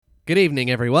Good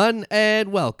evening, everyone,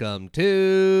 and welcome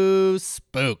to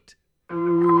Spooked.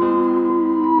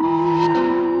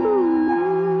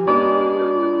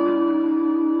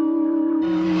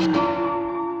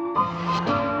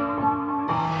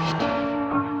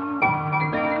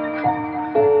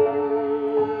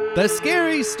 The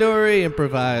Scary Story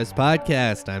Improvised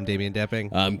Podcast. I'm Damian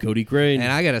Depping. I'm Cody Crane.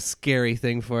 And I got a scary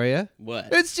thing for you. What?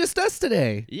 It's just us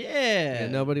today. Yeah.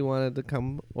 And nobody wanted to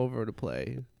come over to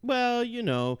play. Well, you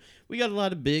know, we got a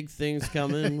lot of big things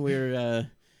coming. We're,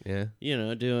 Yeah.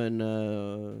 doing,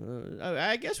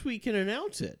 I guess we can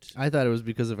announce it. I thought it was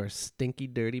because of our stinky,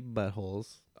 dirty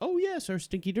buttholes. Oh, yes, our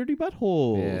stinky, dirty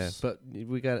buttholes. Yeah, but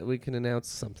we can announce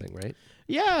something, right?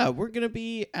 Yeah, we're going to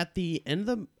be at the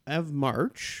end of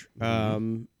March.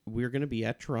 We're going to be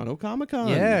at Toronto Comic-Con.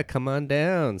 Yeah, come on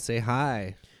down. Say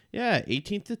hi. Yeah,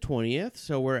 18th to 20th.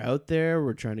 So we're out there.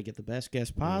 We're trying to get the best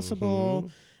guests possible.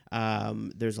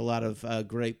 There's a lot of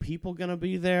great people going to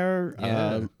be there.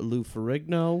 Yeah. Lou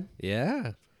Ferrigno.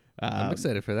 Yeah. I'm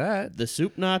excited for that. The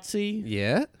Soup Nazi.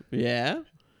 Yeah. Yeah.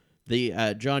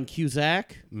 The John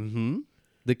Cusack. Mm-hmm.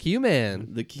 The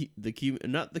Q-Man. The Q,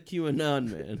 not the QAnon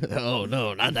man. Oh,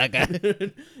 no, not that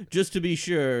guy. Just to be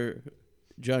sure,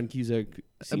 John Cusack.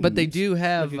 But they do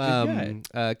have like a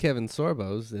good Kevin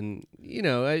Sorbos, and, you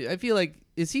know, I feel like,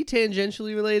 is he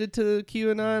tangentially related to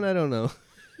QAnon? I don't know.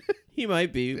 He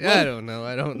might be. I don't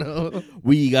know.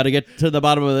 We got to get to the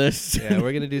bottom of this. Yeah,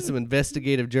 we're going to do some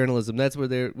investigative journalism. That's what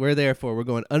we're there for. We're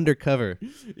going undercover.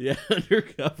 Yeah,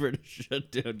 undercover to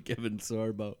shut down Kevin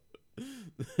Sorbo.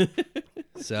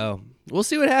 So we'll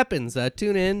see what happens.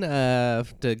 Tune in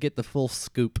to get the full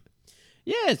scoop.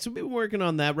 Yeah, so we've been working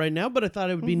on that right now, but I thought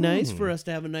it would be nice for us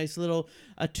to have a nice little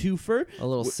twofer. A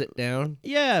little sit down.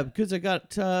 Yeah, because I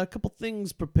got a couple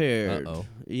things prepared. Uh-oh.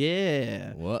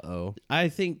 Yeah. Uh-oh. I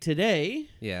think today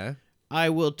Yeah. I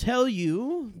will tell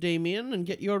you, Damien, and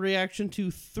get your reaction to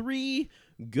 3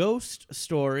 ghost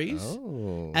stories.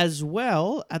 Oh. As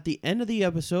well, at the end of the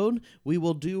episode, we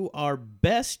will do our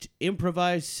best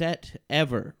improvised set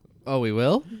ever. Oh, we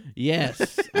will?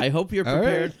 Yes. I hope you're All right.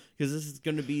 prepared, because this is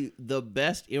going to be the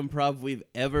best improv we've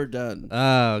ever done.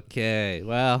 Okay.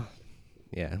 Well,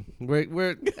 yeah.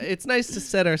 We're it's nice to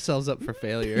set ourselves up for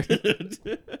failure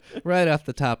right off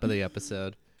the top of the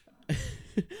episode.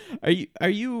 Are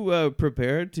you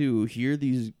prepared to hear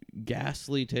these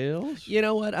ghastly tales? You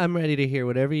know what? I'm ready to hear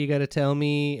whatever you got to tell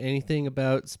me. Anything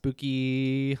about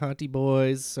spooky haunty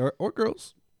boys or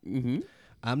girls. Mm-hmm.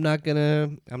 I'm not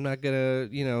gonna,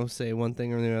 say one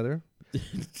thing or the other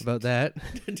about that.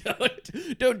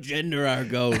 Don't gender our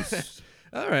ghosts.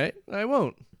 All right, I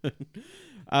won't.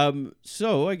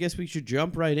 So I guess we should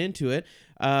jump right into it.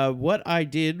 What I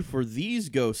did for these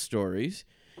ghost stories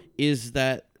is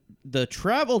that the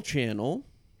Travel Channel.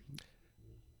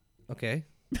 Okay.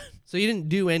 So you didn't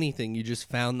do anything. You just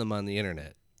found them on the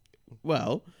internet.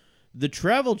 Well, the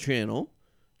Travel Channel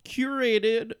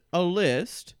curated a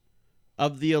list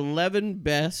of the 11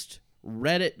 best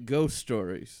Reddit ghost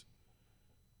stories.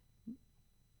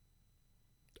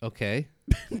 Okay.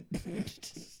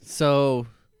 So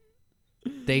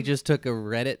they just took a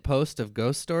Reddit post of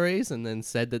ghost stories and then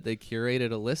said that they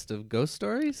curated a list of ghost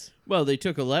stories? Well, they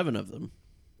took 11 of them.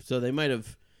 So they might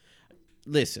have...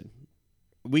 Listen,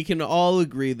 we can all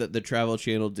agree that the Travel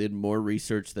Channel did more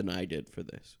research than I did for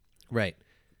this. Right.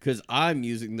 Because I'm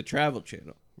using the Travel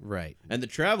Channel. Right. And the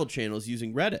Travel Channel is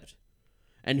using Reddit.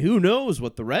 And who knows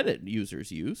what the Reddit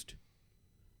users used?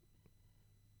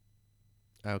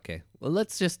 Okay. Well,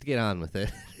 let's just get on with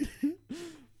it.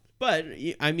 But,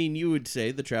 I mean, you would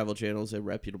say the Travel Channel is a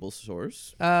reputable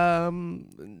source.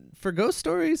 For ghost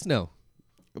stories, no.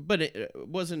 But it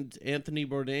wasn't Anthony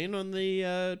Bourdain on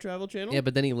the Travel Channel? Yeah,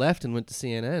 but then he left and went to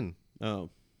CNN. Oh.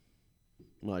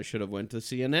 Well, I should have went to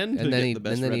CNN to And then get he the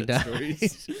best and then he Reddit died.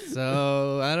 stories.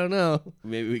 So I don't know.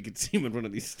 Maybe we could see him in one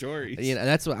of these stories. You know,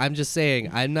 that's what I'm just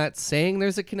saying. I'm not saying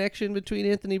there's a connection between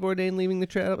Anthony Bourdain leaving the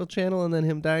Travel Channel and then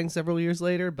him dying several years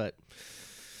later, but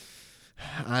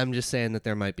I'm just saying that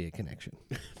there might be a connection.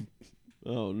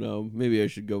 Oh, no. Maybe I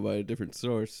should go by a different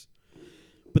source.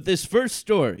 But this first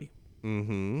story,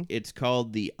 Mm-hmm. it's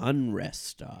called The Unrest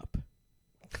Stop.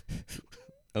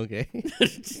 Okay.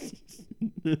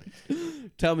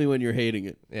 Tell me when you're hating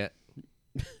it. Yeah.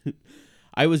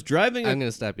 I was driving... I'm going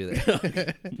to stop you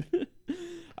there.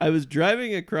 I was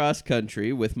driving across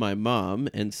country with my mom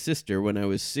and sister when I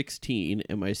was 16,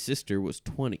 and my sister was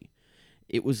 20.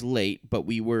 It was late, but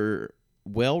we were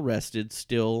well rested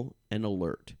still and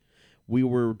alert. We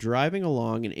were driving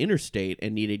along an interstate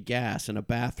and needed gas and a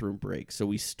bathroom break, so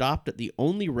we stopped at the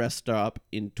only rest stop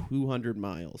in 200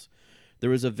 miles. There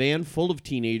was a van full of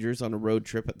teenagers on a road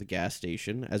trip at the gas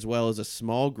station, as well as a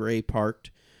small gray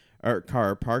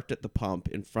car parked at the pump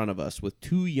in front of us with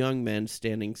 2 young men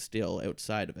standing still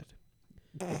outside of it.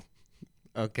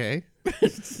 Okay.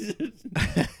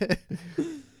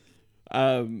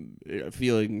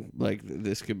 Feeling like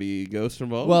this could be ghost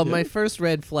involved. Well, my first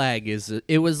red flag is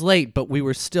it was late, but we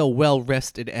were still well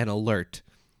rested and alert.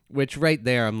 Which right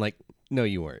there, I'm like, no,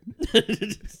 you weren't.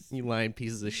 You lying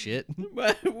pieces of shit.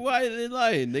 Why are they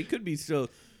lying? They could be still.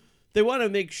 They want to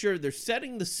make sure they're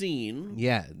setting the scene.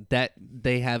 Yeah, that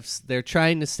they're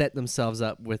trying to set themselves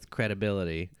up with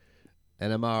credibility.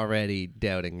 And I'm already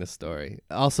doubting the story.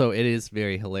 Also, it is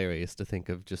very hilarious to think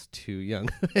of just 2 young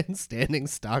men standing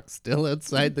stock still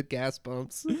outside the gas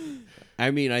pumps.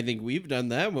 I mean, I think we've done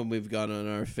that when we've gone on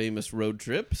our famous road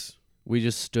trips. We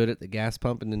just stood at the gas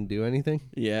pump and didn't do anything?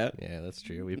 Yeah. Yeah, that's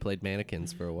true. We played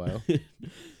mannequins for a while.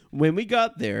 When we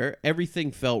got there, everything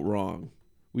felt wrong.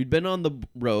 We'd been on the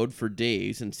road for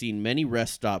days and seen many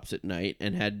rest stops at night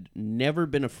and had never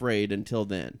been afraid until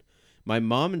then. My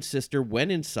mom and sister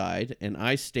went inside, and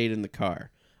I stayed in the car.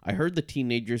 I heard the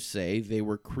teenagers say they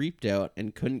were creeped out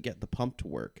and couldn't get the pump to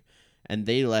work, and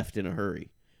they left in a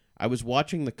hurry. I was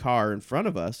watching the car in front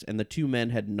of us, and the 2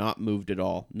 men had not moved at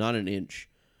all, not an inch.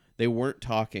 They weren't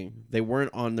talking. They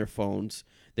weren't on their phones.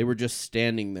 They were just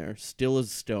standing there, still as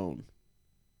stone.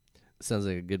 Sounds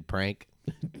like a good prank.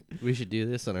 We should do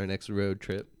this on our next road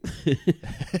trip.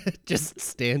 Just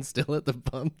stand still at the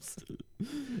pumps.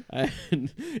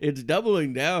 And it's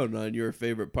doubling down on your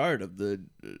favorite part of the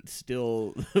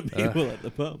still people at the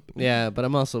pump. Yeah, but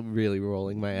I'm also really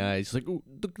rolling my eyes. Like, oh,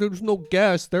 there's no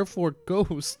gas, therefore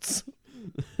ghosts.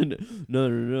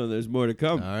 No, there's more to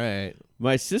come. All right.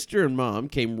 My sister and mom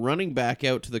came running back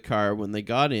out to the car. When they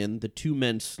got in, the 2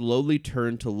 men slowly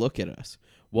turned to look at us,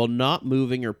 while not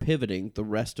moving or pivoting the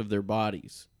rest of their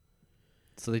bodies.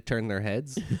 So they turned their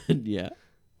heads? Yeah.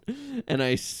 And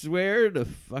I swear to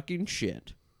fucking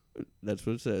shit. That's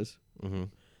what it says. Mm-hmm.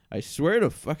 I swear to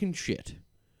fucking shit.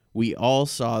 We all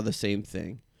saw the same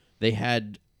thing. They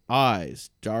had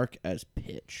eyes dark as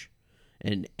pitch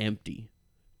and empty.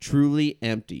 Truly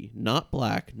empty. Not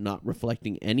black, not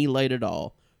reflecting any light at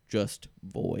all. Just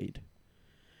void.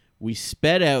 We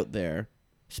sped out of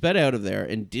there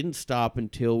and didn't stop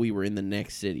until we were in the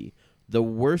next city. The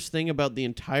worst thing about the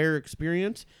entire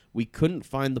experience, we couldn't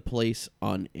find the place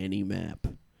on any map.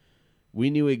 We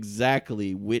knew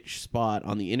exactly which spot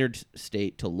on the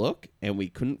interstate to look, and we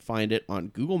couldn't find it on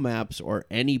Google Maps or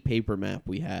any paper map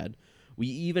we had. We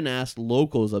even asked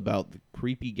locals about the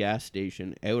creepy gas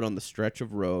station out on the stretch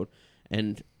of road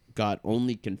and got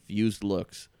only confused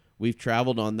looks. We've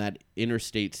traveled on that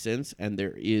interstate since, and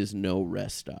there is no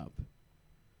rest stop.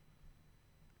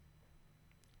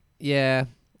 Yeah,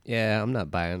 I'm not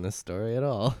buying this story at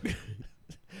all.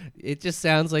 It just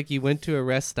sounds like you went to a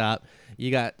rest stop,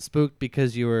 you got spooked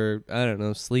because you were, I don't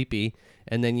know, sleepy,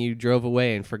 and then you drove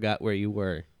away and forgot where you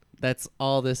were. That's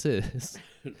all this is.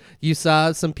 You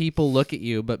saw some people look at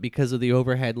you, but because of the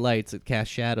overhead lights, it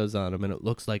cast shadows on them, and it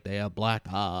looks like they have black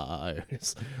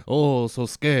eyes. Oh, so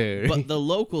scary. But the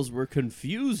locals were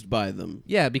confused by them.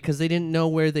 Yeah, because they didn't know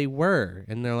where they were.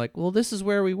 And they're like, well, this is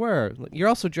where we were. You're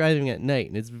also driving at night,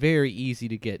 and it's very easy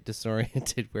to get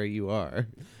disoriented where you are.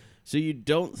 So you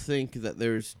don't think that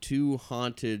there's 2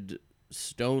 haunted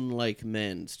stone-like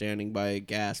men standing by a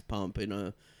gas pump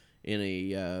in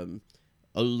a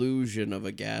illusion of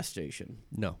a gas station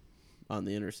No. on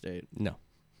the interstate? No.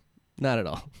 Not at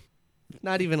all.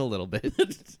 Not even a little bit.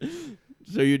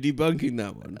 So you're debunking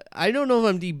that one. I don't know if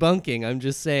I'm debunking. I'm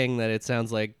just saying that it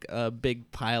sounds like a big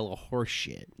pile of horse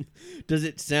shit. Does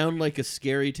it sound like a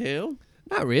scary tale?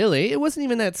 Not really. It wasn't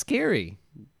even that scary.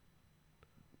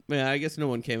 Yeah, I guess no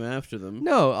one came after them.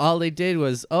 No, all they did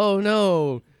was, oh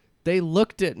no, they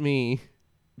looked at me.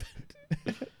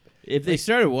 If they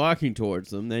started walking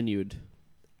towards them, then you'd...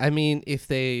 I mean, if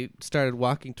they started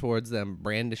walking towards them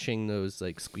brandishing those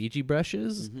like squeegee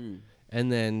brushes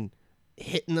and then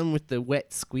hitting them with the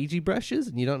wet squeegee brushes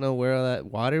and you don't know where all that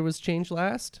water was changed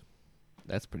last,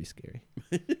 that's pretty scary.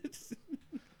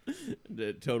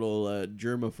 The total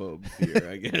germaphobe fear,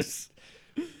 I guess.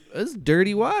 It's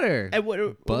dirty water. And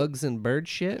what, bugs and bird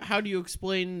shit. How do you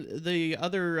explain the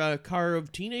other car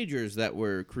of teenagers that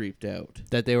were creeped out?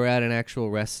 That they were at an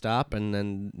actual rest stop and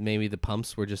then maybe the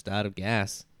pumps were just out of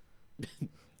gas.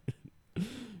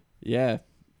 Yeah.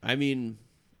 I mean,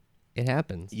 it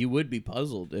happens. you would be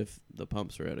puzzled if the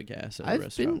pumps were out of gas at a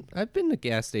restaurant. I've been to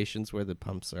gas stations where the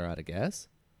pumps are out of gas.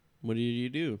 What did you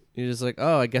do? You're just like,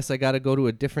 oh, I guess I got to go to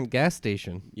a different gas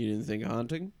station. You didn't think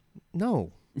haunting?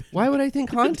 No. Why would I think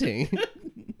haunting?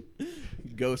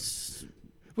 Ghosts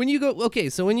When you go, okay,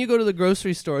 so when you go to the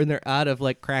grocery store and they're out of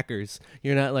like crackers,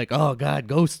 you're not like, oh God,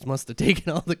 ghosts must have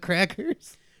taken all the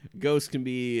crackers. Ghosts can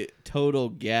be total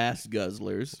gas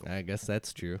guzzlers. I guess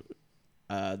that's true.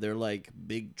 They're like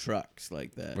big trucks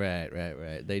like that.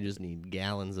 Right. They just need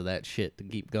gallons of that shit to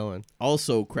keep going.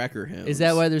 Also, cracker hounds. Is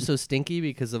that why they're so stinky?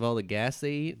 Because of all the gas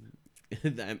they eat?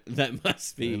 that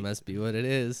must be. That must be what it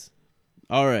is.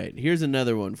 All right, here's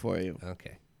another one for you.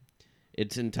 Okay.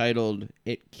 It's entitled,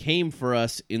 It Came For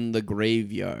Us in the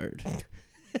Graveyard,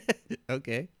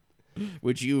 Okay.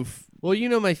 which you've... Well, you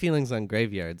know my feelings on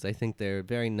graveyards. I think they're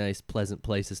very nice, pleasant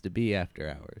places to be after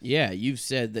hours. Yeah, you've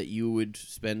said that you would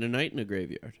spend a night in a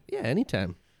graveyard. Yeah,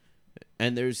 anytime.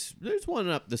 And there's one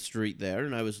up the street there,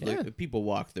 and I was Yeah. like, people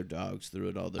walk their dogs through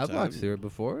it all the I've time. walked through it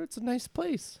before. It's a nice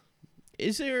place.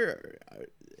 Is there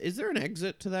an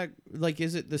exit to that? Like,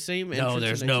 is it the same entrance? No,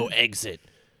 there's and no exit? exit.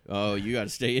 Oh, you got to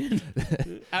stay in.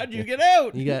 How'd you get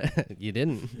out? You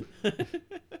didn't.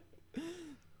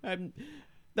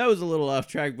 That was a little off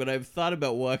track, but I've thought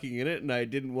about walking in it, and I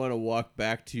didn't want to walk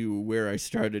back to where I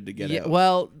started to get out.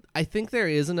 Well, I think there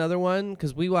is another one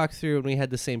because we walked through and we had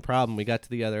the same problem. We got to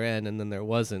the other end and then there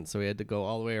wasn't, so we had to go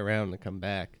all the way around to come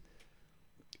back.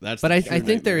 But I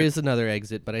think there is another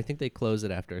exit, but I think they close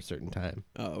it after a certain time.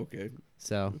 Oh, okay.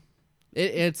 So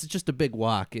it's just a big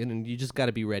walk, and you just got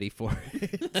to be ready for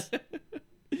it.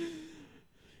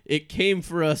 It came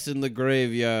for us in the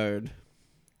graveyard.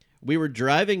 We were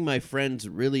driving my friend's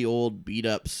really old,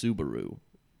 beat-up Subaru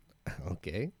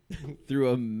Okay.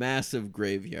 through a massive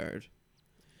graveyard.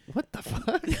 What the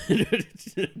fuck?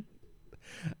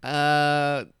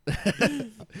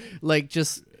 Like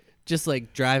just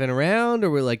like driving around, or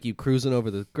were like you cruising over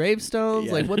the gravestones?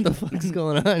 Yeah. Like what the fuck's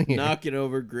going on here? Knocking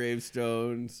over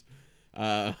gravestones,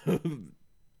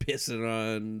 pissing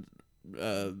on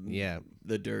Yeah.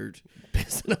 the dirt.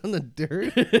 Pissing on the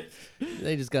dirt.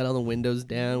 They just got all the windows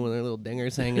down with their little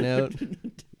dingers hanging out.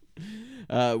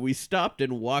 We stopped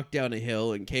and walked down a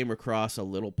hill and came across a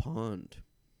little pond.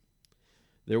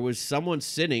 There was someone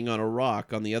sitting on a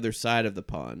rock on the other side of the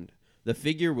pond. The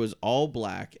figure was all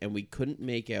black, and we couldn't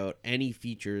make out any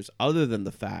features other than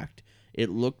the fact it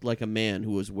looked like a man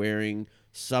who was wearing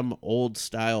some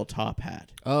old-style top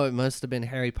hat. Oh, it must have been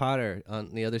Harry Potter on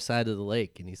the other side of the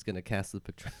lake, and he's gonna cast the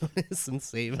Patronus and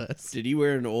save us. Did he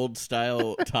wear an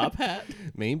old-style top hat?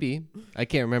 Maybe. I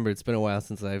can't remember. It's been a while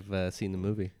since I've seen the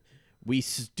movie. We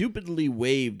stupidly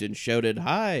waved and shouted,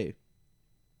 "Hi!"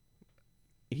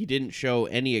 He didn't show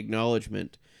any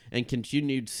acknowledgement and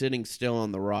continued sitting still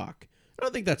on the rock. I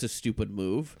don't think that's a stupid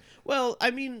move. Well, I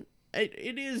mean,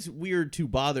 it is weird to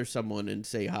bother someone and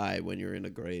say hi when you're in a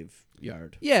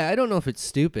graveyard. Yeah, I don't know if it's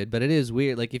stupid, but it is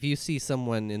weird. Like if you see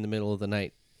someone in the middle of the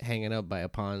night hanging out by a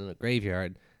pond in a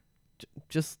graveyard,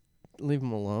 just leave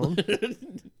them alone.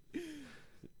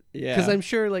 Yeah. Because I'm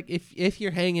sure, like, if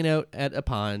you're hanging out at a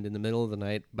pond in the middle of the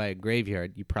night by a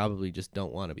graveyard, you probably just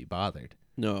don't want to be bothered.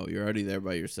 No, you're already there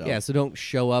by yourself. Yeah, so don't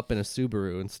show up in a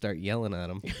Subaru and start yelling at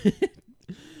them.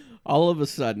 All of a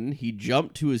sudden, he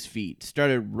jumped to his feet,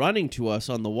 started running to us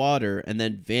on the water, and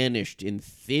then vanished in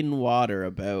thin water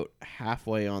about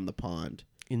halfway on the pond.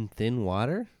 In thin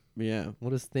water? Yeah.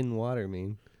 What does thin water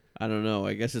mean? I don't know.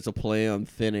 I guess it's a play on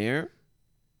thin air.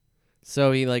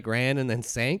 So he, like, ran and then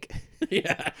sank?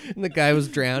 Yeah. And the guy was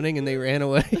drowning and they ran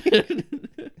away?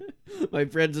 My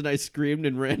friends and I screamed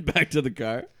and ran back to the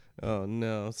car. Oh,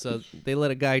 no. So they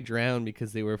let a guy drown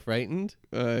because they were frightened?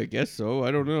 I guess so. I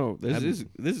don't know. This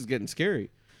is getting scary.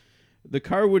 The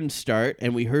car wouldn't start,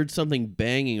 and we heard something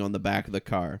banging on the back of the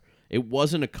car. It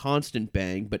wasn't a constant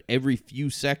bang, but every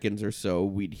few seconds or so,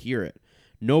 we'd hear it.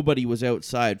 Nobody was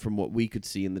outside from what we could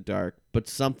see in the dark, but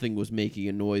something was making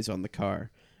a noise on the car.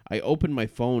 I opened my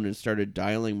phone and started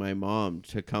dialing my mom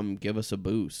to come give us a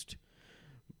boost.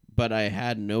 But I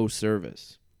had no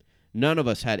service. None of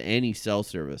us had any cell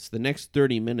service. The next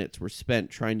 30 minutes were spent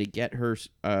trying to get her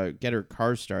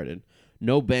car started.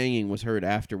 No banging was heard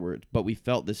afterwards, but we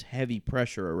felt this heavy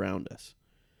pressure around us.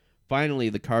 Finally,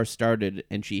 the car started,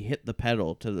 and she hit the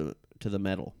pedal to the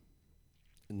metal.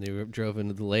 And they drove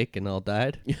into the lake and all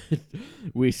died?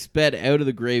 We sped out of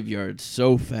the graveyard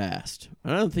so fast.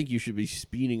 I don't think you should be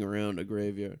speeding around a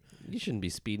graveyard. You shouldn't be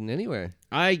speeding anywhere.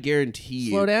 I guarantee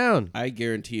Slow down. I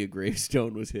guarantee a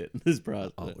gravestone was hit in this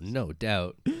process. Oh, no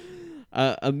doubt.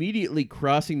 Immediately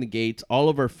crossing the gates, all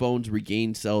of our phones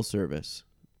regained cell service.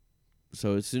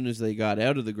 So as soon as they got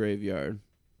out of the graveyard,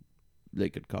 they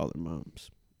could call their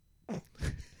moms.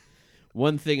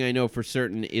 One thing I know for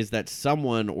certain is that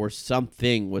someone or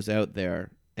something was out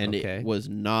there, and it was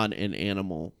not an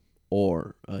animal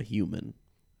or a human.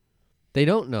 They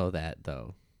don't know that,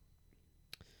 though.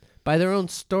 By their own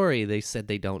story, they said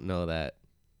they don't know that.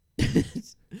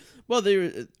 Well,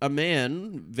 a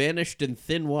man vanished in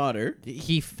thin water.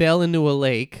 He fell into a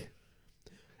lake,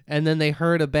 and then they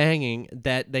heard a banging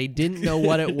that they didn't know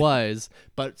what it was,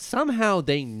 but somehow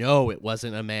they know it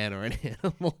wasn't a man or an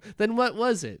animal. Then what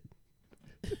was it?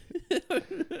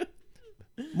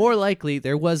 More likely,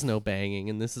 there was no banging,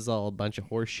 and this is all a bunch of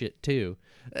horse shit, too.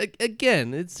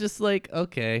 Again, it's just like,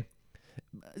 okay.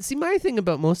 See, my thing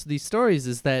about most of these stories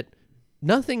is that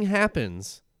nothing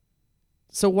happens.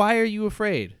 So why are you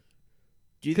afraid?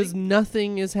 Because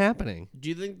nothing is happening. Do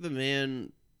you think the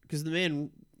man... Because the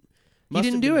man... He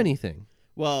didn't do anything.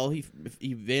 Well,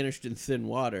 he vanished in thin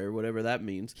water, whatever that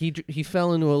means. He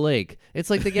fell into a lake. It's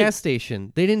like the gas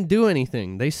station. They didn't do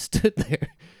anything. They stood there.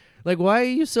 Like, why are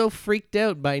you so freaked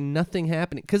out by nothing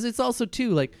happening? Because it's also,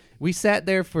 too, like, we sat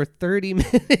there for 30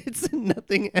 minutes and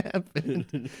nothing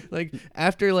happened. Like,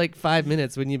 after, 5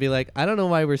 minutes, when you'd be like, I don't know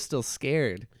why we're still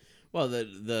scared. Well,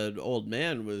 the old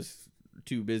man was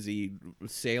too busy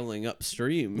sailing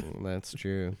upstream. That's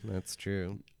true. That's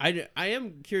true. I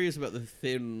am curious about the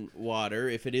thin water,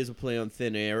 if it is a play on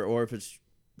thin air or if it's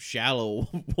shallow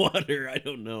water. I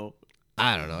don't know.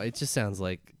 I don't know. It just sounds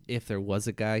like if there was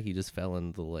a guy, he just fell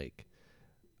into the lake.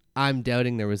 I'm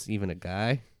doubting there was even a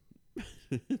guy.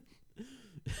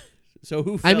 So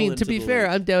who fell into to be the fair,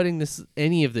 lake? I'm doubting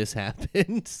any of this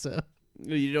happened. So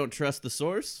You don't trust the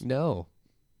source? no.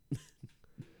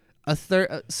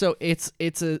 So it's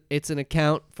an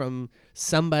account from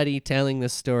somebody telling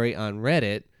this story on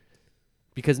Reddit,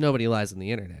 because nobody lies on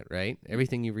the internet, right?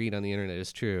 Everything you read on the internet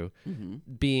is true. Mm-hmm.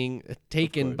 Being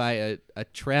taken by a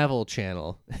travel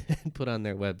channel and put on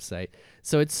their website.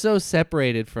 So it's so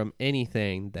separated from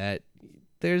anything that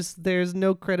there's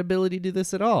no credibility to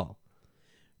this at all.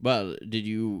 Well, did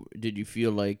you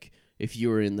feel like if you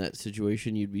were in that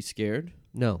situation, you'd be scared?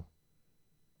 No.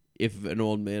 If an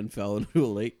old man fell into a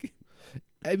lake?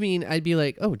 I mean, I'd be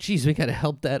like, oh, geez, we got to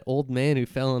help that old man who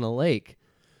fell in a lake.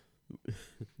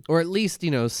 Or at least,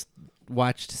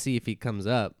 watch to see if he comes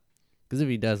up. Because if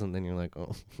he doesn't, then you're like,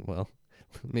 oh, well,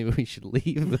 maybe we should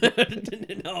leave.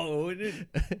 No,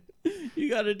 you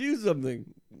got to do something.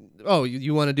 Oh,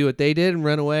 you want to do what they did and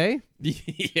run away?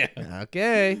 Yeah.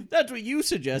 Okay. That's what you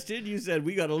suggested. You said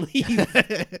we got to leave.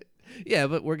 Yeah,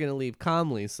 but we're going to leave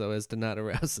calmly so as to not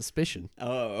arouse suspicion.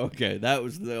 Oh, okay. That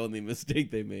was the only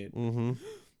mistake they made. Mm-hmm.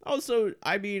 Also,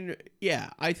 I mean, yeah,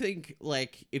 I think,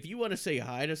 if you want to say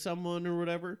hi to someone or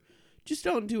whatever, just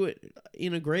don't do it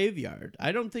in a graveyard.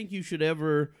 I don't think you should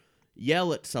ever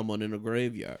yell at someone in a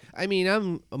graveyard. I mean,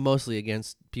 I'm mostly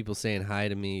against people saying hi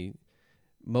to me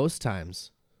most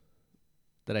times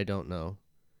that I don't know.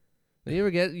 You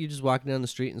ever you just walking down the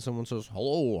street and someone says,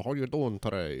 hello, how you doing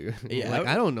today? Yeah. Like,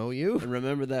 I don't know you. And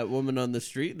remember that woman on the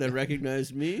street that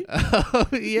recognized me? Oh,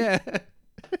 yeah.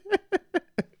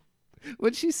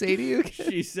 What'd she say to you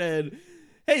again? She said,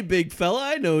 hey, big fella,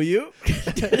 I know you.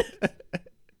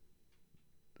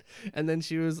 And then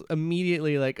she was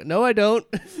immediately like, no, I don't.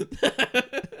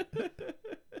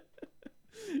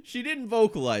 She didn't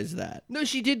vocalize that. No,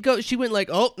 she did go. She went like,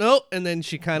 oh, no. And then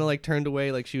she kind of turned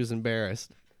away like she was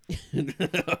embarrassed.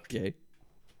 Okay.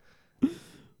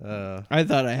 I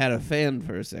thought I had a fan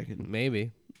for a second.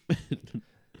 Maybe.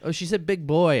 Oh, she said big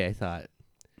boy, I thought.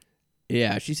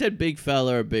 Yeah, she said big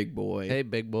fella or big boy. Hey,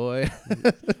 big boy.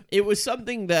 It was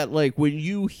something that, when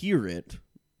you hear it,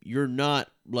 you're not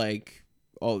like,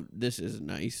 oh, this is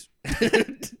nice.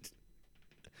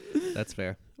 That's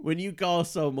fair. When you call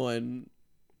someone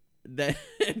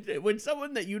when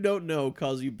someone that you don't know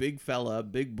calls you big fella,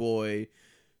 big boy,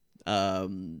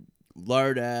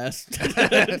 lard ass.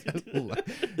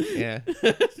 Yeah.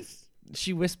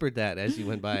 She whispered that as you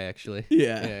went by, actually.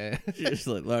 Yeah. Just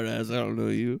like, lard ass, I don't know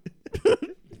you.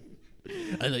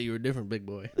 I thought you were different, big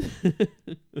boy.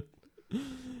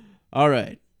 All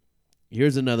right.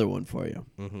 Here's another one for you.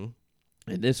 Mm-hmm.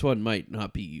 And this one might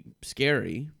not be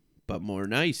scary, but more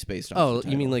nice based off the Oh,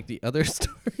 title. you mean like the other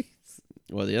stories?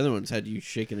 Well, the other ones had you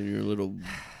shaking in your little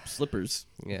slippers.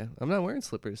 Yeah. I'm not wearing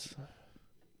slippers.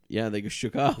 Yeah, they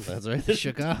shook off. That's right. They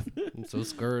shook off. I'm so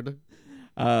scared.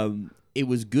 It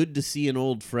was good to see an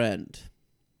old friend.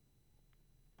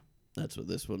 That's what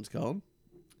this one's called.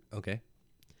 Okay.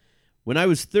 When I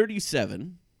was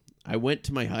 37, I went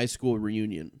to my high school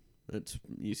reunion.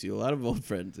 You see a lot of old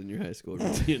friends in your high school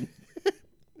reunion.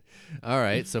 All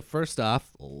right. So first off,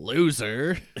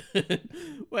 loser.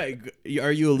 Wait,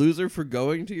 are you a loser for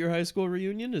going to your high school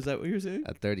reunion? Is that what you're saying?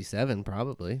 At 37,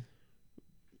 probably.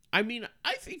 I mean,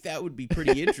 I think that would be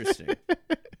pretty interesting.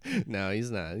 No,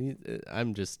 he's not.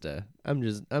 I'm just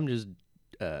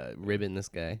ribbing this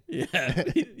guy. Yeah,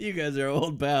 you guys are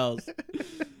old pals.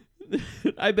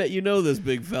 I bet you know this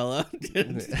big fella.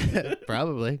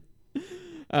 Probably.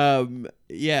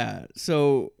 Yeah.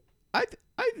 So I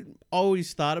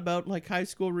always thought about like high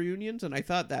school reunions, and I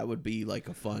thought that would be like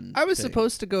a fun. I was thing.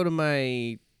 supposed to go to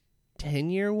my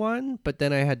 10-year one, but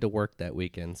then I had to work that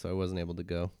weekend, so I wasn't able to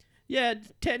go. Yeah,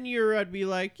 10-year, I'd be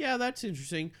like, yeah, that's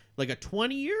interesting. Like a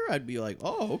 20-year, I'd be like,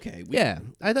 oh, okay. Yeah,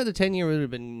 I thought the 10-year would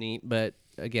have been neat, but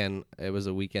again, it was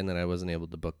a weekend that I wasn't able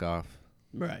to book off.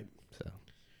 Right. So,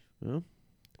 Well,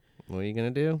 what are you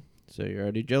gonna do? so you're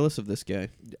already jealous of this guy.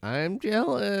 I'm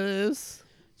jealous.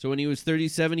 So when he was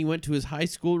 37, he went to his high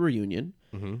school reunion.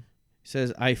 Mm-hmm. He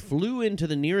says, I flew into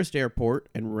the nearest airport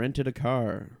and rented a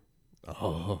car.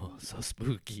 Oh, so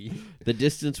spooky. The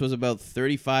distance was about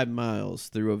 35 miles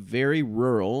through a very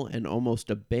rural and almost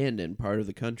abandoned part of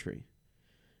the country.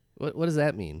 What does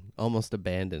that mean? Almost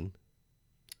abandoned.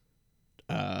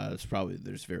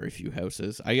 There's very few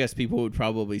houses. I guess people would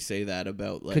probably say that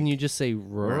about like. Couldn't you just say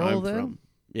where rural I'm then? from.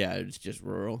 Yeah, it's just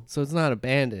rural. So it's not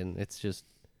abandoned. It's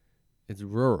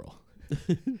rural.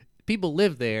 People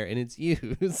live there and it's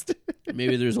used.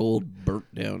 Maybe there's old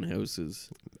burnt down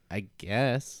houses. I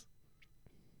guess.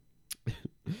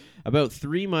 About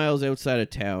 3 miles outside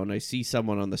of town, I see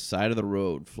someone on the side of the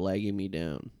road flagging me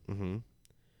down. Mm-hmm.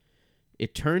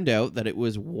 It turned out that it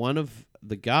was one of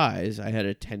the guys I had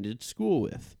attended school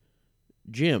with.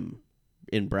 Jim,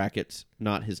 in brackets,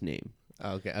 not his name.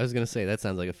 Okay, I was gonna say that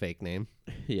sounds like a fake name.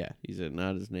 Yeah, he said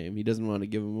not his name. He doesn't want to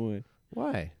give him away.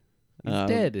 Why? He's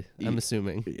dead, I'm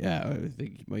assuming. Yeah, I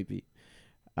think he might be.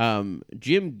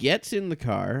 Jim gets in the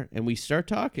car, and we start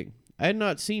talking. I had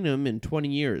not seen him in 20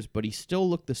 years, but he still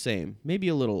looked the same, maybe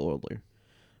a little older.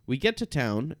 We get to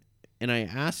town, and I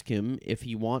ask him if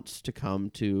he wants to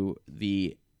come to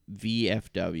the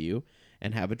VFW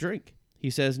and have a drink.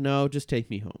 He says, no, just take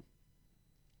me home.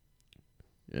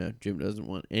 Yeah, Jim doesn't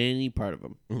want any part of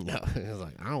him. No, he's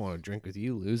like, I don't want to drink with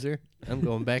you, loser. I'm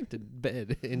going back to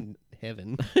bed in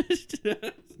heaven.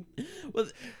 Well,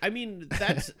 I mean,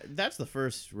 that's the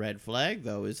first red flag,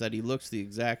 though, is that he looks the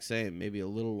exact same, maybe a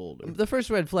little older. The first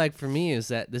red flag for me is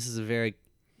that this is a very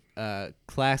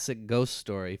classic ghost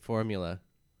story formula.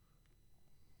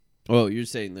 Oh, you're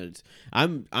saying that it's...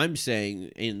 I'm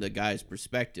saying, in the guy's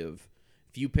perspective,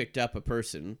 if you picked up a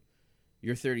person,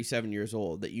 you're 37 years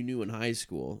old, that you knew in high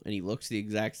school, and he looks the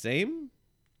exact same?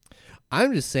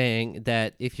 I'm just saying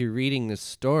that if you're reading this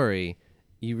story,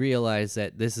 you realize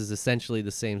that this is essentially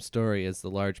the same story as the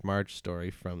Large Marge story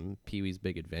from Pee-wee's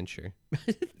Big Adventure.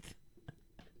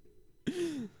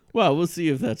 Well, we'll see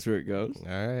if that's where it goes.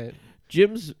 All right.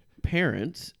 Jim's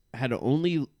parents had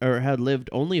lived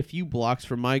only a few blocks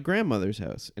from my grandmother's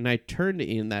house, and I turned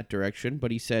in that direction,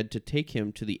 but he said to take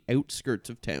him to the outskirts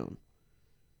of town.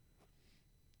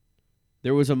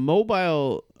 There was a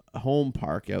mobile home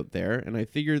park out there, and I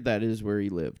figured that is where he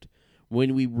lived.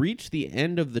 When we reached the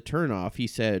end of the turnoff, he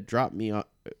said, drop me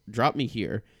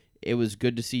here. It was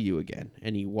good to see you again.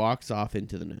 And he walks off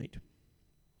into the night.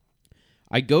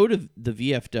 I go to the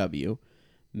VFW,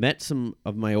 met some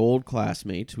of my old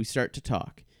classmates. We start to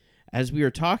talk. As we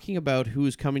are talking about who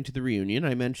is coming to the reunion,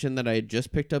 I mentioned that I had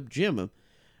just picked up Jim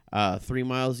 3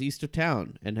 miles east of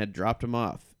town and had dropped him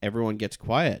off. Everyone gets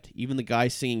quiet. Even the guy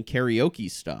singing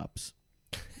karaoke stops.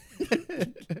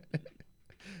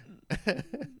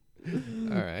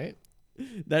 All right.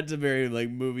 That's a very like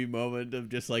movie moment of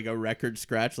just like a record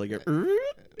scratch, like a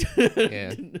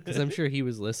Yeah, because I'm sure he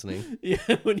was listening. yeah.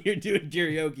 When you're doing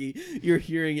karaoke, you're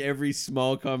hearing every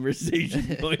small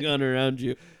conversation going on around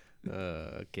you.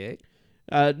 Okay.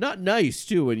 Not nice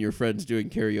too when your friend's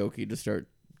doing karaoke to start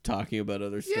talking about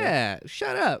other stuff. Yeah,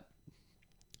 shut up.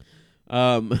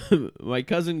 My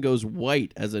cousin goes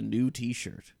white as a new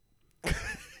T-shirt.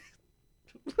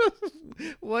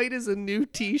 White is a new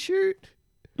T-shirt?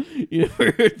 You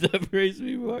never heard that phrase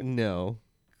before? No.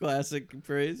 Classic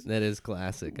phrase. That is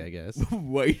classic, I guess.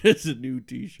 White as a new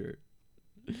T-shirt.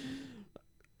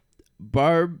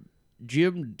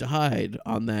 Jim died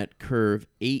on that curve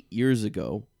 8 years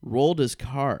ago. Rolled his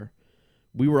car.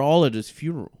 We were all at his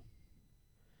funeral.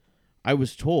 I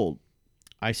was told.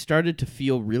 I started to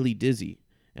feel really dizzy,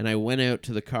 and I went out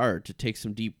to the car to take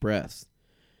some deep breaths.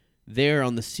 There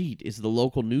on the seat is the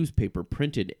local newspaper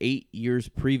printed 8 years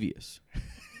previous,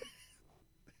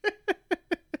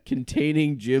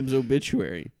 containing Jim's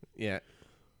obituary. Yeah.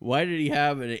 Why did he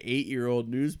have an 8-year-old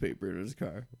newspaper in his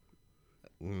car?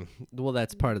 Well,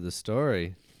 that's part of the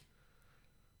story.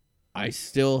 I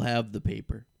still have the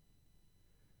paper.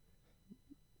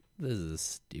 This is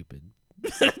stupid.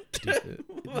 Stupid.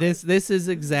 This is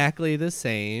exactly the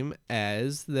same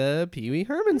as the Pee Wee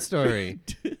Herman story.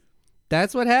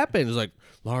 That's what happened. It's like,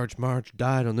 Large Marge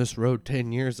died on this road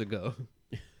 10 years ago.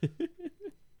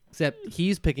 Except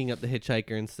he's picking up the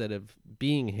hitchhiker instead of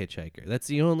being a hitchhiker. That's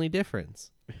the only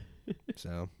difference.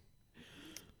 So,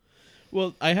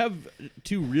 Well, I have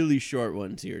two really short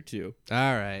ones here too. all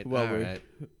right. Well, all right.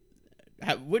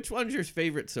 Which one's your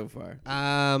favorite so far?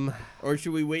 Or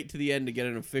should we wait to the end to get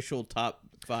an official top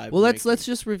 5? Well, let's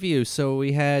just review. So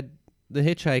we had the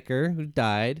hitchhiker who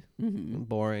died. Mm-hmm.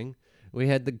 Boring. We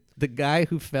had the guy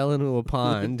who fell into a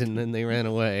pond and then they ran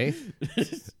away.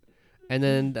 And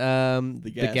then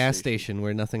the gas station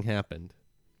where nothing happened.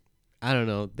 I don't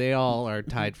know. They all are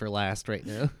tied for last right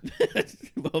now.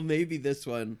 Well, maybe this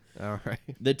one. All right.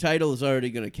 The title is already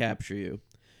going to capture you.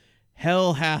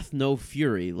 Hell hath no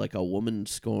fury like a woman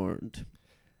scorned.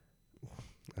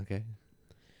 Okay.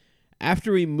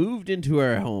 After we moved into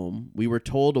our home, we were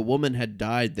told a woman had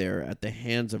died there at the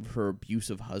hands of her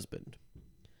abusive husband.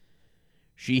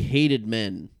 She hated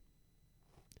men.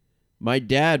 My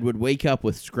dad would wake up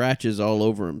with scratches all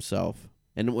over himself,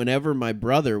 and whenever my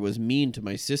brother was mean to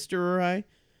my sister or I,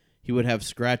 he would have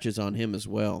scratches on him as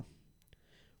well.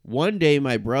 One day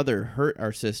my brother hurt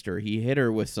our sister. He hit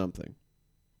her with something.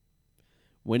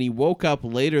 When he woke up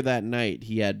later that night,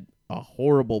 he had a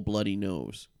horrible bloody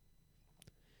nose.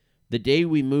 The day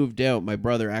we moved out, my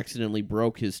brother accidentally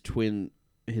broke his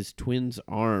twin's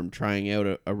arm trying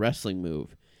out a wrestling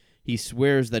move. He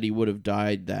swears that he would have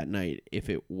died that night if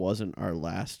it wasn't our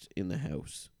last in the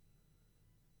house.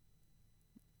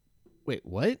 Wait,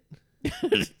 what?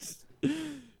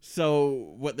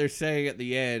 So what they're saying at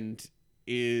the end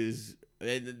is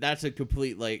that's a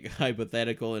complete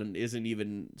hypothetical and isn't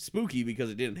even spooky because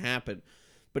it didn't happen.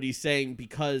 But he's saying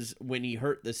because when he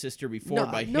hurt the sister before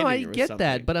by hitting her I or get something.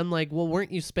 that, but I'm like, well,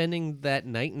 weren't you spending that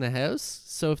night in the house?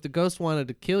 So if the ghost wanted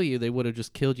to kill you, they would have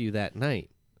just killed you that night.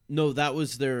 No, that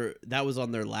was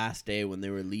on their last day when they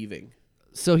were leaving.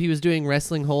 So he was doing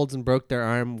wrestling holds and broke their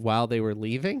arm while they were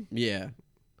leaving? Yeah.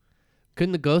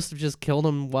 Couldn't the ghost have just killed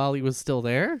him while he was still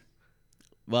there?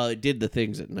 Well, it did the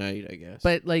things at night, I guess.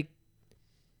 But,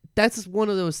 that's one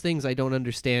of those things I don't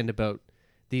understand about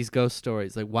these ghost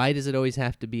stories. Why does it always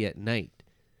have to be at night?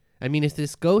 I mean, if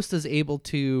this ghost is able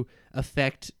to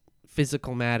affect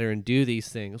physical matter and do these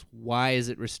things, why is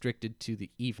it restricted to the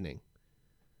evening?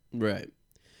 Right.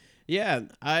 Yeah,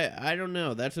 I don't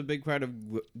know. That's a big part of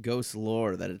ghost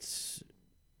lore that it's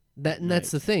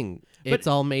That's the thing. But It's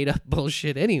all made up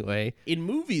bullshit anyway. in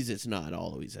movies. It's not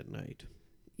always at night.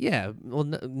 Yeah, well,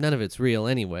 none of it's real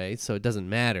anyway, so it doesn't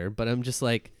matter. But I'm just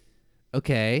like,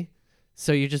 okay,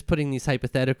 so you're just putting these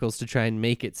hypotheticals to try and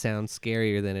make it sound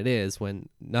scarier than it is when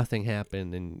nothing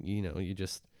happened, and you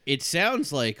just. It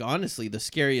sounds like, honestly, the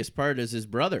scariest part is his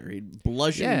brother. He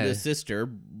bludgeoned his sister,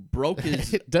 broke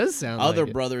his It does sound other like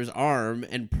it. brother's arm,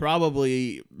 and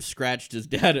probably scratched his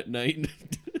dad at night.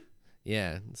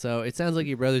 Yeah, so it sounds like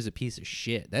your brother's a piece of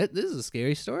shit. This is a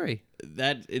scary story.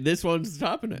 This one's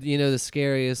topping it. You know the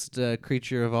scariest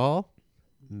creature of all?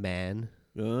 Man.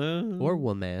 Or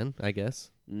woman, I guess.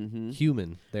 Mm-hmm.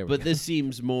 Human. There we But go. this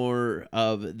seems more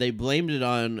of they blamed it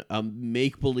on a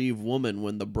make-believe woman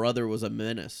when the brother was a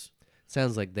menace.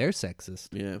 Sounds like they're sexist.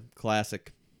 Yeah,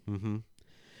 classic. Mm-hmm.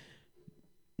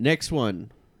 Next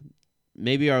one,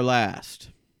 maybe our last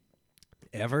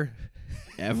Ever?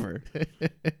 ever.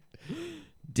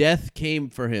 Death came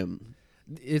for him.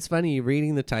 It's funny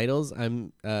reading the titles.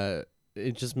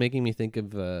 It's just making me think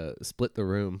of Split the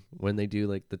Room when they do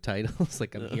the titles.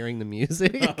 I'm hearing the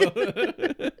music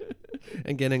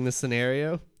and getting the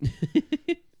scenario.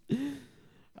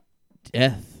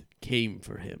 Death came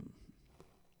for him.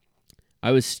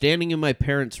 I was standing in my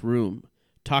parents' room,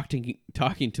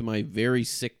 talking to my very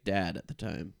sick dad at the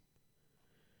time.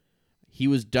 He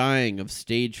was dying of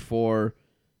stage 4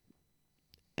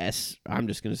 I'm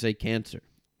just going to say cancer.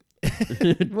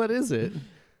 What is it?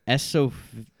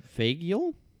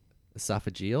 Esophageal?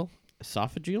 Esophageal?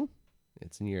 Esophageal?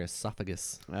 It's in your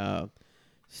esophagus.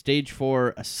 Stage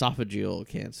 4 esophageal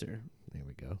cancer. There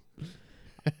we go.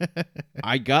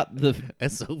 I got the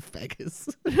Esophagus.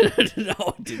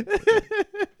 no,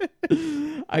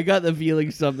 I got the feeling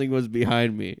something was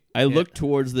behind me. I looked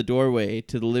towards the doorway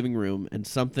to the living room, and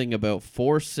something about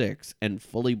 4'6" and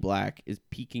fully black is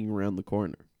peeking around the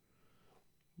corner.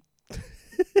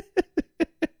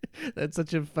 That's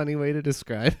such a funny way to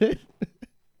describe it.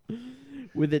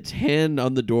 With its hand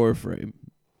on the door frame.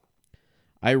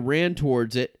 I ran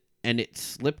towards it, and it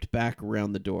slipped back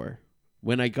around the door.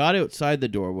 When I got outside the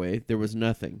doorway, there was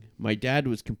nothing. My dad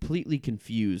was completely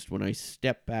confused when I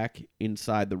stepped back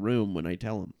inside the room when I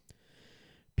tell him.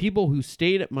 People who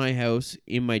stayed at my house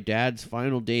in my dad's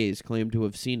final days claimed to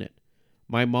have seen it.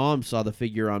 My mom saw the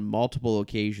figure on multiple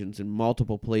occasions in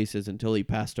multiple places until he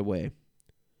passed away.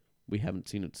 We haven't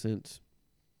seen it since.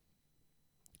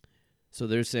 So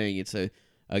they're saying it's a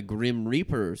Grim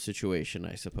Reaper situation,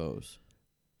 I suppose.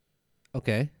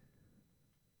 Okay.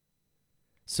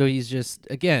 So he's just,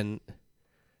 again,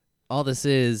 all this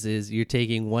is you're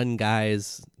taking one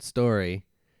guy's story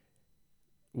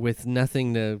with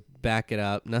nothing to back it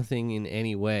up, nothing in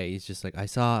any way. He's just like, I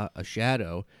saw a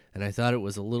shadow, and I thought it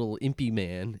was a little impy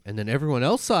man, and then everyone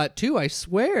else saw it too, I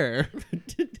swear.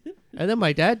 And then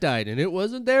my dad died, and it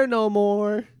wasn't there no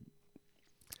more.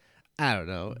 I don't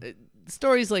know.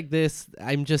 Stories like this,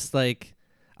 I'm just like,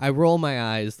 I roll my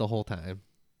eyes the whole time.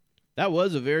 That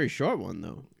was a very short one,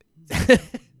 though.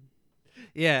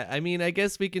 Yeah, I mean, I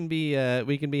guess we can be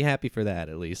happy for that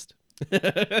at least.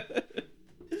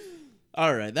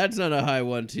 All right, that's not a high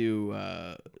one to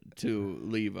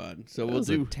leave on. So That was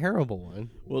a terrible one.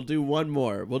 We'll do one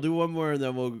more. We'll do one more, and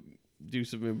then we'll do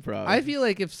some improv. I feel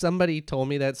like if somebody told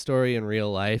me that story in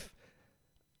real life,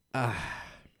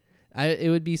 it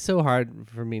would be so hard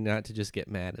for me not to just get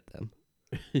mad at them.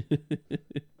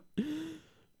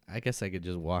 I guess I could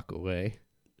just walk away.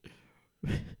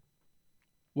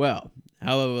 Well,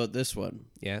 how about this one?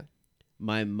 Yeah.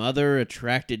 My mother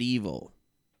attracted evil.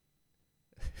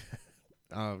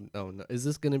 Oh no! Is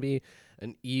this gonna be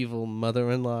an evil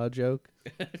mother-in-law joke?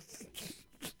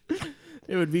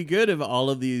 It would be good if all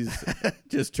of these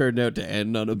just turned out to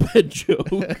end on a bad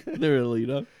joke. Literally,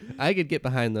 no. I could get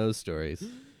behind those stories.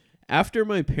 After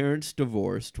my parents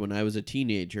divorced when I was a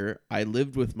teenager, I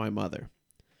lived with my mother.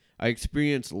 I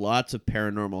experienced lots of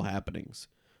paranormal happenings.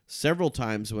 Several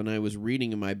times when I was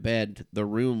reading in my bed, the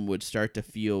room would start to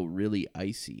feel really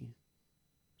icy.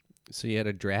 So you had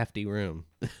a drafty room.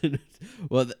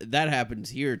 Well, that happens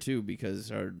here, too,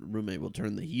 because our roommate will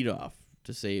turn the heat off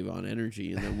to save on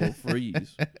energy, and then we'll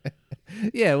freeze.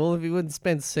 Yeah, well, if he wouldn't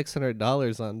spend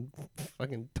 $600 on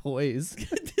fucking toys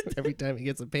every time he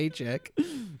gets a paycheck,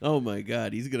 Oh, my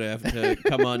God. He's going to have to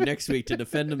come on next week to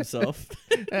defend himself.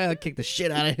 I'll kick the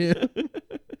shit out of him.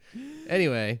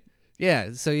 Anyway,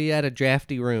 yeah, so he had a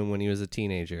drafty room when he was a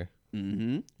teenager.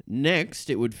 Mm-hmm. Next,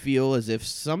 it would feel as if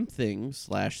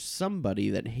something/somebody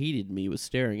that hated me was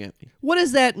staring at me. What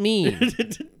does that mean?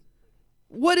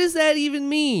 What does that even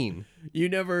mean? You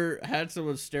never had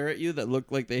someone stare at you that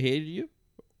looked like they hated you?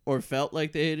 Or felt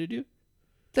like they hated you?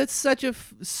 That's such a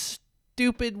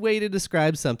stupid way to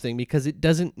describe something because it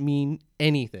doesn't mean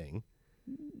anything.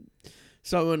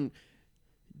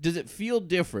 Does it feel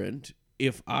different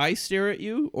if I stare at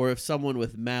you or if someone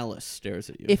with malice stares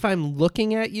at you? If I'm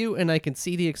looking at you and I can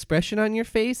see the expression on your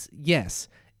face, yes.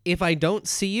 If I don't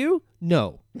see you,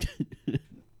 no.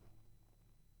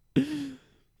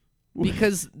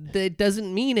 Because that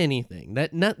doesn't mean anything.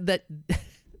 That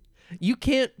you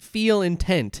can't feel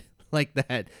intent like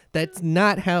that. That's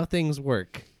not how things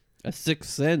work. A sixth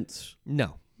sense.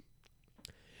 No.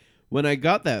 When I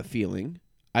got that feeling,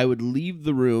 I would leave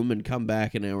the room and come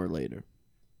back an hour later.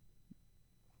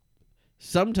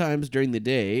 Sometimes during the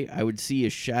day, I would see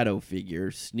a shadow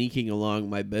figure sneaking along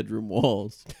my bedroom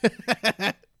walls.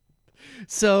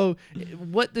 So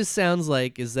what this sounds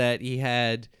like is that he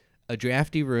had a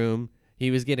drafty room.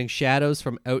 He was getting shadows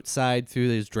from outside through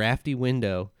his drafty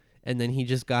window, and then he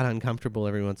just got uncomfortable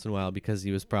every once in a while because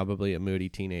he was probably a moody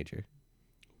teenager.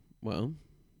 Well,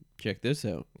 check this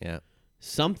out. Yeah.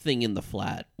 Something in the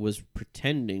flat was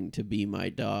pretending to be my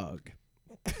dog.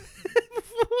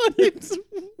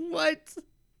 What?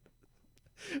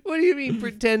 What do you mean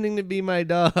pretending to be my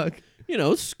dog? You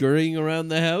know, scurrying around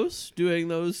the house, doing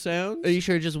those sounds. Are you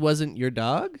sure it just wasn't your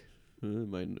dog?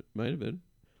 Might have been.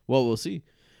 Well, we'll see.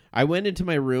 I went into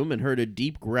my room and heard a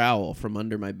deep growl from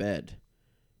under my bed.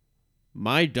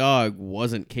 My dog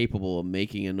wasn't capable of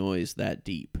making a noise that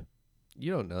deep.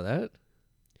 You don't know that.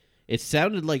 It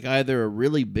sounded like either a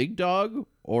really big dog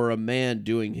or a man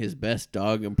doing his best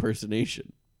dog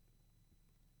impersonation.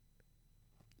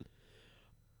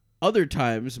 Other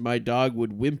times, my dog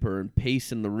would whimper and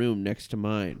pace in the room next to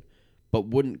mine, but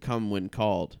wouldn't come when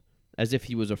called, as if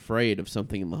he was afraid of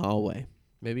something in the hallway.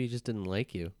 Maybe he just didn't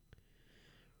like you.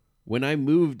 When I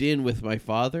moved in with my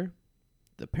father,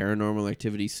 the paranormal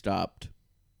activity stopped.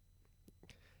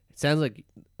 It sounds like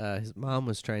his mom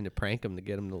was trying to prank him to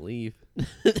get him to leave.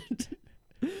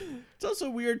 It's also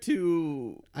weird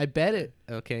to... I bet it.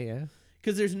 Okay, yeah.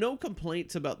 Because there's no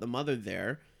complaints about the mother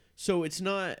there. So it's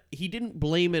not... He didn't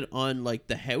blame it on, like,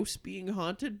 the house being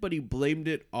haunted, but he blamed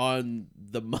it on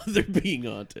the mother being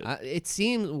haunted. It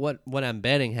seems what I'm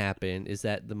betting happened is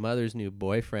that the mother's new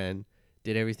boyfriend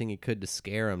did everything he could to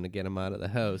scare him to get him out of the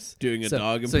house. Doing a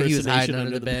dog So he was impersonation hiding under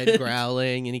under the the bed, bed.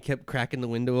 growling, and he kept cracking the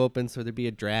window open so there'd be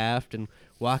a draft, and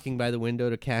walking by the window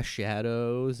to cast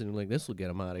shadows, and like, this will get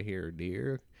him out of here,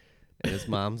 dear. And his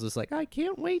mom's just like, I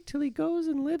can't wait till he goes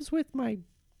and lives with my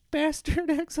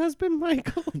bastard ex-husband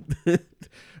Michael,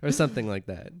 or something like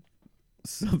that.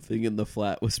 Something in the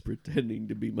flat was pretending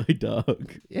to be my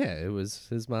dog. Yeah, it was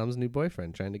his mom's new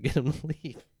boyfriend trying to get him to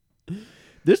leave.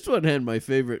 This one had my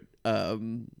favorite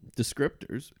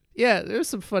descriptors. Yeah, there's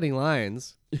some funny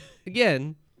lines.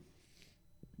 Again,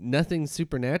 nothing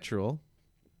supernatural.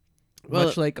 Well,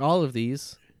 much like all of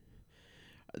these.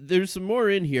 There's some more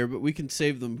in here, but we can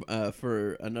save them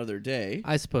for another day.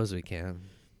 I suppose we can.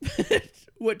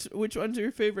 Which one's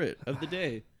your favorite of the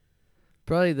day?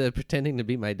 Probably the pretending to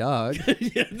be my dog.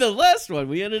 Yeah, the last one.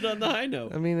 We ended on the high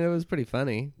note. I mean, it was pretty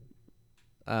funny.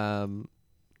 I'm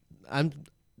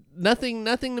nothing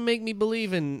to make me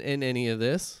believe in any of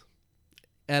this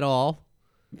at all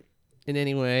in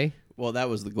any way. Well, that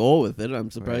was the goal with it.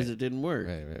 I'm surprised Right. it didn't work.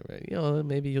 Right. You know,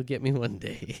 maybe you'll get me one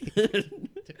day.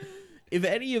 If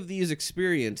any of these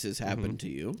experiences happen to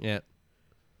you, Yeah.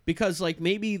 because like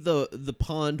maybe the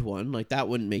pond one, like that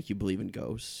wouldn't make you believe in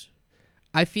ghosts.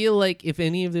 I feel like if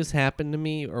any of this happened to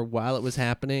me or while it was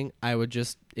happening,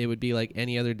 it would be like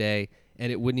any other day,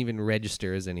 and it wouldn't even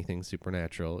register as anything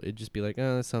supernatural. It'd just be like,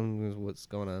 oh, what's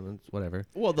going on, it's whatever.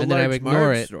 Well, the And then I would large ignore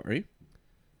Marge it. story.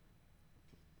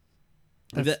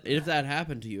 If that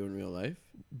happened to you in real life,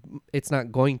 It's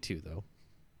not going to, though.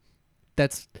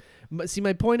 See,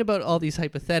 my point about all these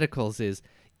hypotheticals is,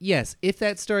 yes, if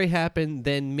that story happened,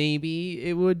 then maybe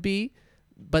it would be,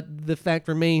 but the fact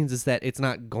remains is that it's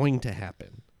not going to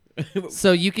happen.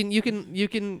 So you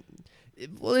can.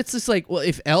 Well, it's just like, well,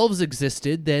 if elves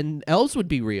existed, then elves would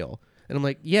be real, and I'm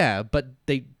like, yeah, but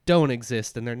they don't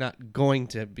exist, and they're not going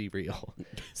to be real.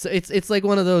 So it's like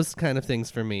one of those kind of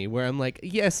things for me, where I'm like,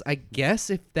 yes, I guess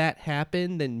if that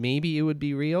happened, then maybe it would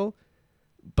be real,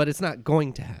 but it's not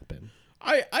going to happen.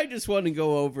 I just want to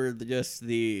go over just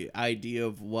the idea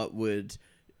of what would,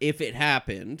 if it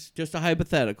happened, just a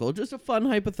hypothetical, just a fun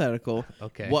hypothetical.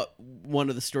 Okay. What one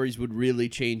of the stories would really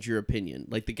change your opinion?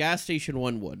 Like the gas station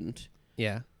one wouldn't.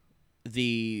 Yeah.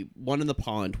 The one in the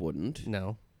pond wouldn't.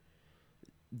 No.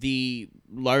 The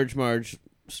large Marge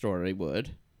story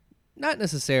would. Not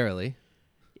necessarily.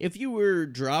 If you were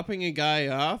dropping a guy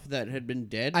off that had been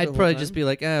dead, I'd probably just be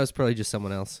like, it was probably just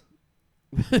someone else.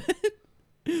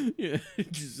 yeah,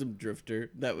 just some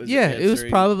drifter that was. Yeah, it was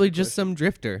answering probably the just some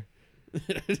drifter.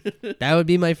 That would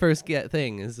be my first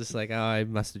thing. Is just like, oh, I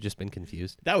must have just been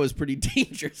confused. That was pretty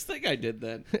dangerous thing I did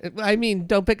then. I mean,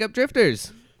 don't pick up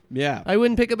drifters. Yeah. I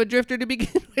wouldn't pick up a drifter to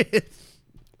begin with.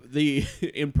 The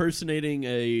impersonating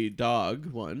a dog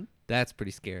one. That's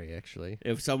pretty scary, actually.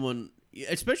 If someone,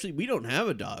 especially we don't have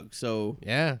a dog, so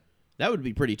Yeah. that would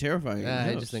be pretty terrifying. in the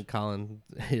I house. just think Colin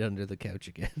hid under the couch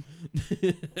again.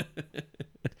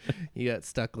 He got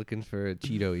stuck looking for a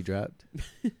Cheeto he dropped.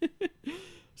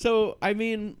 So, I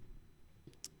mean,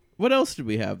 what else did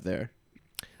we have there?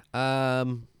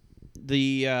 The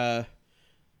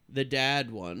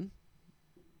dad one.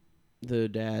 The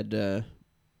dad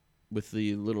with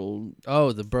the little.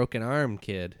 Oh, the broken arm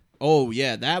kid. Oh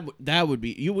yeah, that would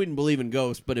be. You wouldn't believe in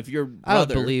ghosts, but if your brother, I would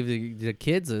believe the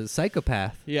kid's a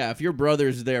psychopath. yeah, if your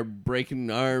brother's there breaking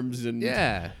arms and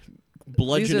Yeah.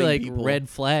 bludgeoning These are like people. red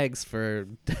flags for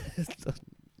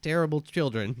terrible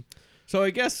children. So I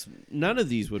guess none of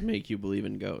these would make you believe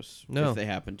in ghosts No. if they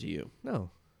happen to you. No.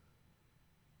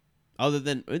 Other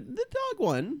than the dog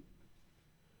one,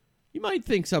 you might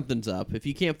think something's up if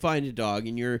you can't find a dog,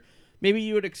 and maybe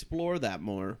you would explore that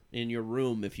more in your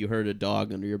room if you heard a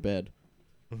dog under your bed,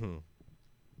 Mm-hmm.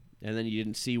 and then you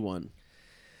didn't see one.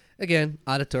 Again,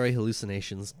 auditory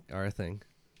hallucinations are a thing.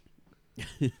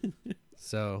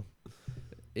 So,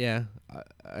 yeah,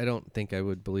 I don't think I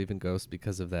would believe in ghosts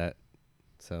because of that.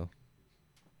 So,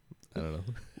 I don't know.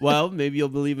 Well, maybe you'll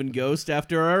believe in ghosts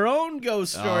after our own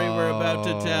ghost story we're about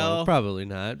to tell. Probably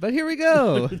not, but here we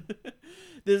go.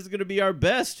 This is going to be our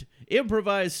best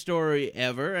improvised story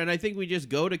ever, and I think we just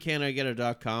go to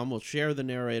canigetter.com. We'll share the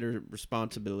narrator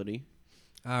responsibility.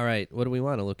 All right, what do we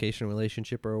want? A location,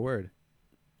 relationship, or a word?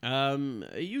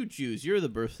 You choose. You're the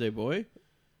birthday boy.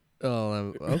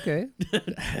 Oh, okay.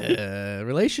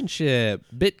 Relationship,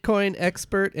 Bitcoin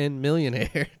expert and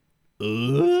millionaire.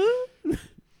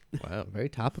 Wow, very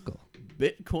topical.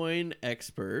 Bitcoin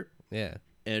expert Yeah,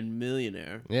 and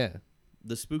millionaire. yeah,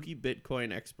 The spooky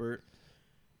Bitcoin expert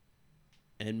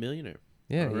and millionaire.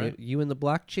 yeah. All right. You in the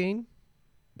blockchain?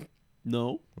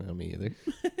 No. Well, me either.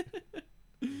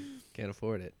 Can't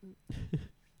afford it.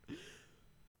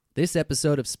 This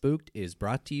episode of Spooked is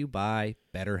brought to you by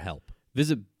BetterHelp.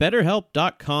 Visit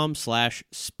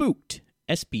betterhelp.com/spooked,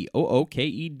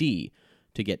 SPOOKED,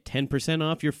 to get 10%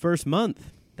 off your first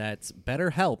month. That's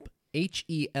BetterHelp,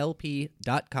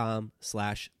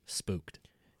 HELP.com/spooked.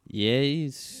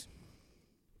 Yes.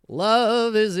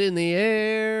 Love is in the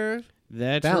air.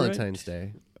 That's Valentine's right.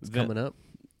 Day is coming up.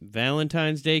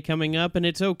 Valentine's Day coming up, and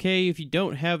it's okay if you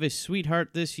don't have a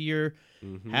sweetheart this year.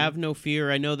 Have no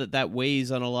fear. I know that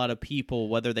weighs on a lot of people,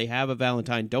 whether they have a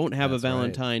Valentine, don't have That's a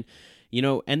Valentine. You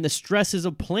know, and the stresses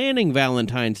of planning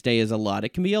Valentine's Day is a lot. It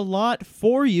can be a lot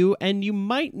for you, and you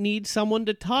might need someone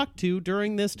to talk to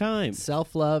during this time.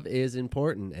 Self-love is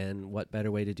important, and what better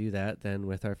way to do that than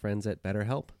with our friends at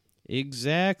BetterHelp?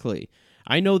 Exactly.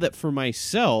 I know that for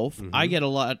myself, I get a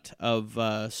lot of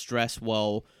stress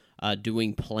while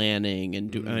doing planning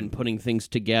and putting things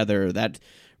together. That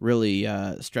really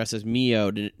stresses me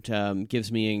out. It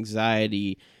gives me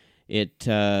anxiety. It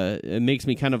makes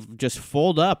me kind of just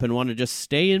fold up and want to just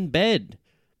stay in bed.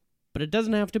 But it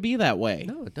doesn't have to be that way.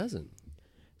 No, it doesn't.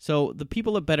 So the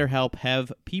people at BetterHelp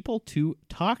have people to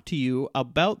talk to you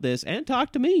about this and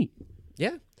talk to me.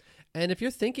 Yeah. And if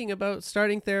you're thinking about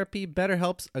starting therapy,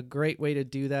 BetterHelp's a great way to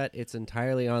do that. It's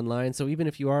entirely online. So even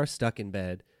if you are stuck in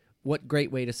bed, what great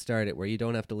way to start it where you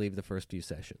don't have to leave the first few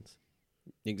sessions.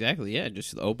 Exactly, yeah.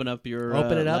 Just open up your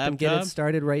Open it up laptop. and get it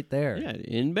started right there. Yeah,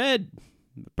 in bed.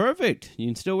 Perfect. You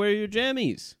can still wear your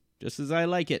jammies, just as I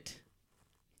like it.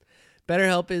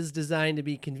 BetterHelp is designed to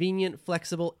be convenient,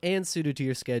 flexible, and suited to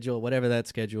your schedule, whatever that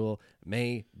schedule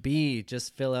may be.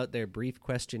 Just fill out their brief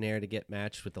questionnaire to get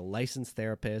matched with a licensed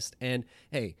therapist. And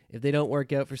hey, if they don't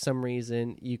work out for some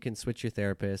reason, you can switch your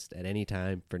therapist at any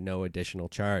time for no additional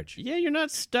charge. Yeah, you're not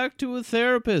stuck to a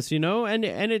therapist, you know, and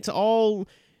it's all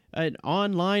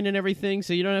online and everything,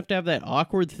 so you don't have to have that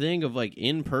awkward thing of like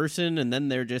in person, and then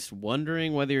they're just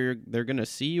wondering whether they're going to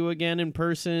see you again in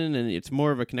person, and it's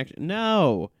more of a connection.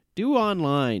 No, do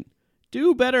online.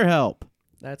 Do BetterHelp.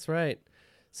 That's right.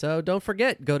 So don't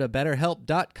forget, go to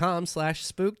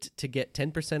betterhelp.com/spooked to get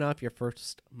 10% off your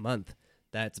first month.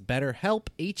 That's BetterHelp,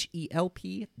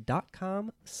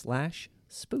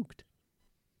 HELP.com/spooked.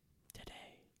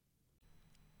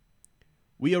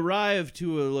 We arrived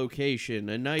to a location,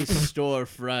 a nice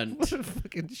storefront. What a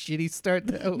fucking shitty start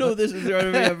that was. No, this is going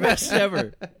to be our best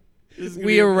ever.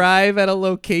 We arrive at a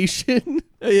location.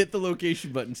 I hit the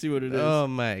location button, see what it is. Oh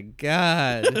my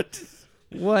god.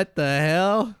 What the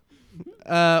hell?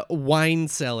 Wine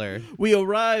cellar. We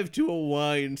arrive to a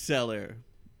wine cellar.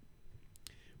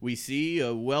 We see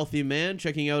a wealthy man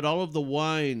checking out all of the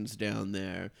wines down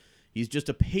there. He's just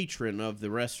a patron of the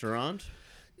restaurant.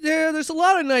 Yeah, there's a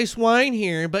lot of nice wine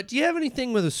here, but do you have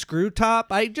anything with a screw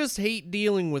top? I just hate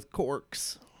dealing with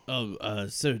corks. Oh,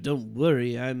 sir, don't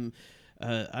worry. I'm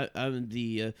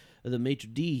the maitre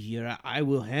d' here. I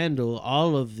will handle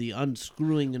all of the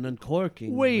unscrewing and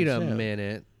uncorking. Wait myself. a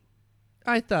minute.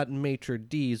 I thought maitre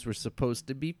d's were supposed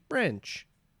to be French.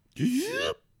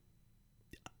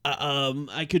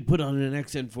 I could put on an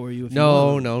accent for you if you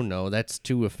want. No, that's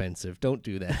too offensive. Don't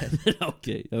do that.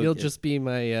 Okay. You'll just be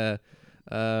my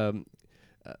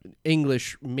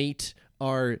English mate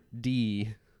R.D.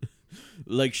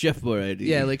 like Chef Boyardee.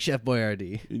 Yeah, like Chef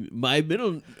Boyardee. My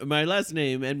last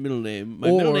name and middle name. My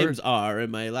Or- middle name's R,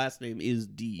 and my last name is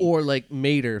D. Or like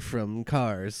Mater from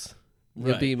Cars.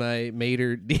 You'll Right. be my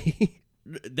Mater D.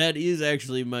 That is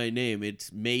actually my name.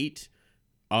 It's Mate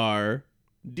R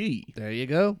D. There you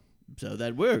go. So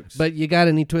that works. But you got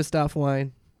any twist off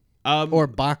wine? Or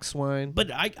box wine? but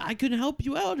I can help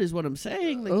you out, is what I'm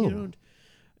saying. Like Oh. you don't,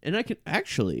 and I can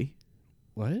actually.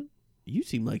 What? You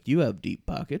seem like you have deep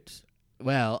pockets.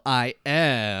 Well, I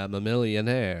am a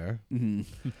millionaire.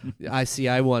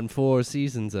 I won 4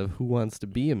 seasons of Who Wants to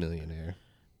Be a Millionaire.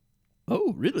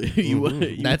 Oh,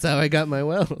 really? That's how I got my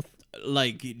wealth.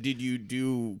 Like, did you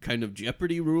do kind of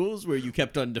Jeopardy rules where you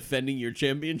kept on defending your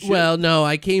championship? Well, no,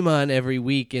 I came on every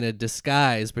week in a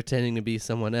disguise pretending to be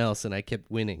someone else, and I kept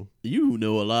winning. You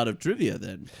know a lot of trivia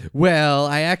then. Well,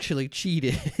 I actually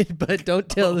cheated, but don't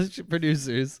tell the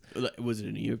producers. Was it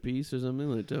an earpiece or something?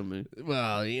 Like, tell me.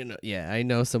 Well, yeah, I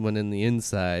know someone in the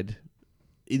inside.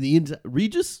 In the inside,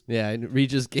 Regis? Yeah,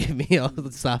 Regis gave me all the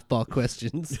softball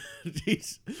questions.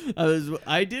 Jeez.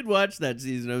 I did watch that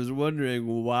season. I was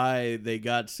wondering why they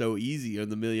got so easy on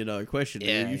the $1 Million Question.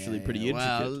 They were usually pretty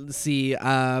intricate. Well, see,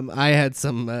 I had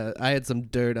some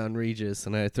dirt on Regis,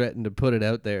 and I threatened to put it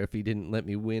out there if he didn't let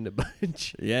me win a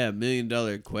bunch. Yeah, $1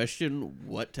 Million Question.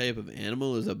 What type of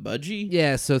animal is a budgie?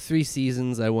 Yeah, so 3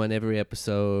 seasons, I won every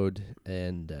episode,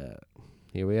 and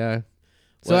here we are.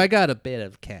 So Well- I got a bit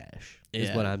of cash, is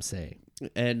Yeah. what I'm saying.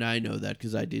 And I know that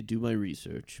because I did do my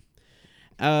research.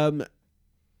 I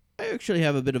actually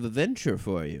have a bit of a venture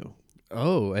for you.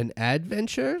 Oh, an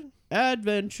adventure?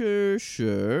 Adventure,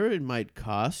 sure. It might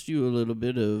cost you a little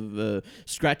bit of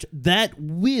scratch. That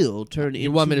will turn into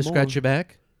You want me to more. scratch your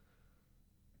back?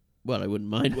 Well, I wouldn't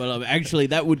mind. Well, actually,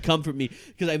 that would comfort me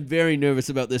because I'm very nervous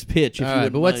about this pitch. If All you right,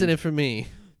 wouldn't but what's in mind. it for me?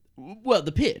 Well,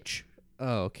 the pitch.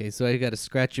 Oh, okay. So I got to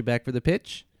scratch your back for the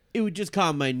pitch? It would just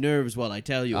calm my nerves while I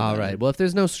tell you. All about right. it. Well, if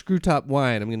there's no screw top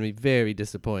wine, I'm going to be very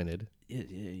disappointed.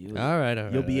 You'll, All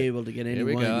right. you'll be able to get any Here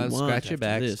we wine go. you I'll want scratch your after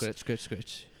back. this. Scratch, scratch,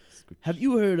 scratch. Have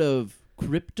you heard of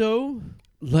crypto?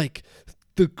 Like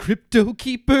the crypto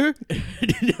keeper?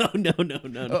 No.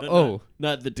 Oh.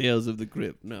 Not the Tales of the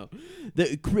Crypt. No,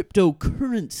 the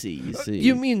cryptocurrency. You see?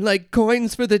 You mean like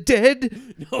coins for the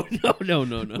dead? No.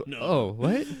 Oh,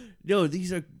 what? No,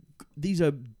 these are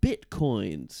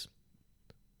bitcoins.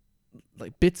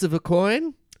 Like bits of a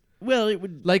coin? Well, it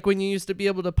would. Like when you used to be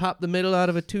able to pop the middle out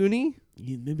of a toonie?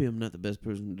 Maybe I'm not the best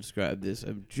person to describe this.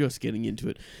 I'm just getting into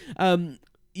it.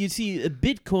 You see,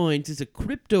 bitcoins is a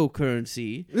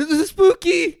cryptocurrency. This is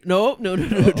spooky. No.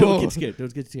 Oh. Don't get scared.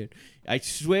 Don't get scared. I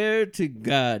swear to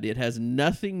God, it has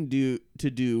nothing to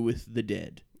do with the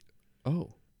dead.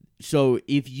 Oh. So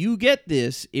if you get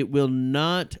this, it will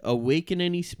not awaken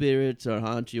any spirits or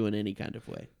haunt you in any kind of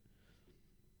way.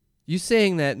 You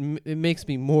saying that it makes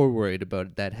me more worried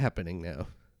about that happening now.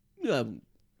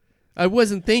 I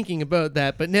wasn't thinking about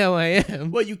that, but now I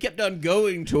am. Well, you kept on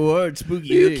going towards spooky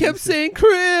You things. kept saying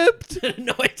crypt.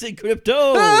 No, it's a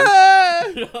crypto. Ah!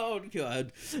 Oh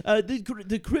God!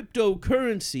 The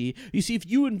cryptocurrency. You see, if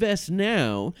you invest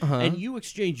now and you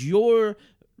exchange your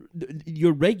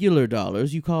regular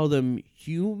dollars, you call them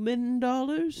human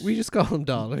dollars. We just call them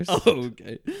dollars. Oh,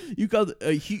 okay. You call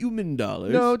them human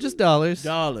dollars. No, just dollars.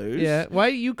 Dollars. Yeah. Why are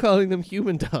you calling them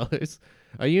human dollars?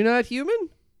 Are you not human,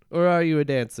 or are you a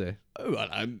dancer? Oh, well,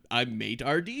 I'm Mate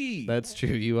RD. That's true.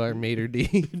 You are Mater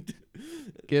D.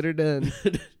 Get her done.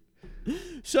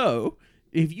 So,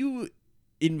 if you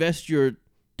invest your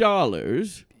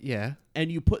dollars Yeah.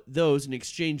 and you put those and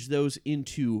exchange those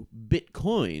into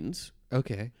bitcoins,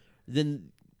 Okay.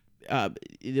 then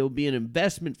there'll be an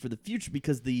investment for the future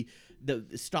because the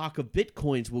stock of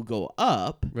bitcoins will go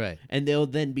up, Right. and they'll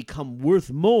then become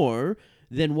worth more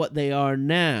than what they are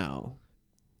now.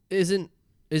 Isn't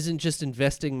just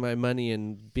investing my money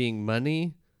and being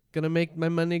money gonna make my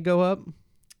money go up?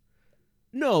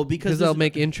 No, because Because I'll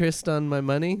make interest on my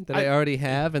money that I I- already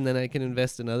have, and then I can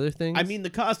invest in other things. I mean, the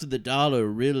cost of the dollar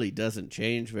really doesn't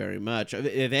change very much.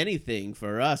 If anything,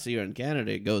 for us here in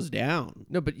Canada, it goes down.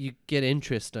 no, but you get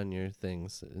interest on your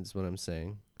things, is what I'm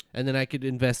saying. And then I could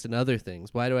invest in other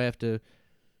things. Why do I have to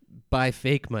buy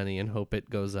fake money and hope it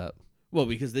goes up? Well,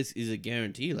 because this is a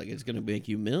guarantee, like it's going to make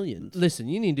you millions. Listen,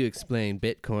 you need to explain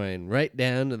Bitcoin right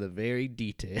down to the very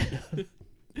detail.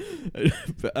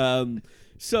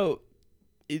 So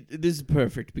this is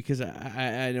perfect because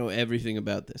I know everything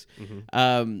about this.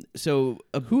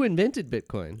 Mm-hmm. Who invented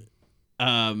Bitcoin?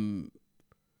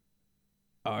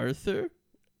 Arthur?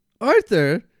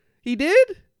 Arthur? He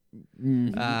did?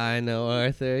 Mhm. I know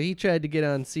Arthur. He tried to get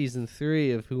on season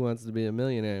 3 of Who Wants to Be a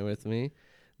Millionaire with me,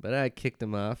 but I kicked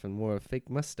him off and wore a fake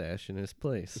mustache in his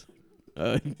place.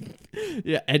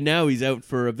 Yeah, and now he's out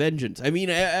for a vengeance. I mean,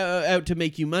 out to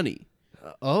make you money.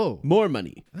 Oh. More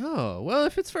money. Oh, well,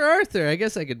 if it's for Arthur, I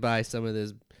guess I could buy some of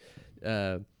this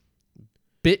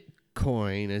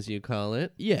Bitcoin, as you call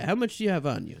it. Yeah, how much do you have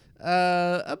on you?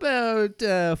 About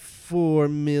 4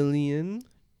 million.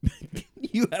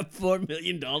 You have $4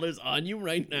 million on you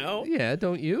right now? Yeah,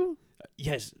 don't you?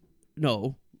 Yes.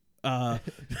 No. Now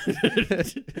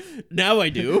I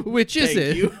do. Which is Thank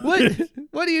it? you.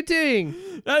 What are you doing?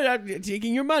 I'm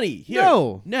taking your money. Here.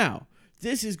 No. Now,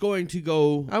 this is going to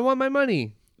go... I want my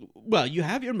money. Well, you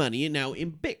have your money now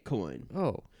in Bitcoin.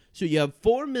 Oh, So you have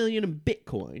 $4 million in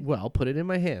Bitcoin. well, put it in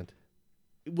my hand.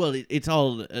 Well, it's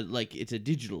all like it's a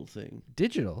digital thing.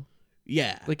 Digital?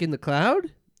 Yeah. Like in the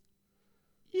cloud?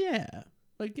 Yeah.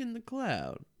 Like in the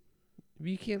cloud.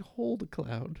 You can't hold a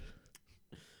cloud.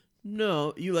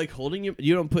 No, you like holding your...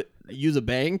 You don't use a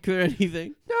bank or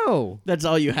anything? No. That's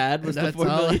all you had was the That's $4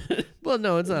 all- million? Well,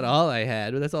 no, it's not all I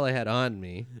had, but that's all I had on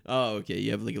me. Oh, okay.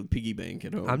 You have like a piggy bank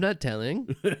at home. I'm not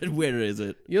telling. Where is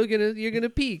it? You're gonna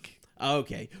peek.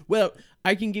 Okay. Well,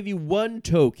 I can give you one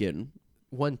token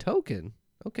 1 token.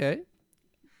 Okay.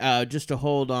 just to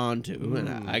hold on to. And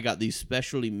Mm. I got these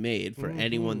specially made for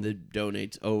anyone Mhm. that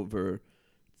donates over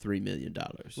 $3 million.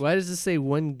 Why does it say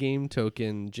 1 game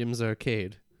token, Jim's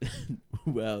Arcade?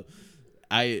 Well,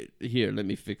 here, let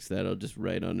me fix that. I'll just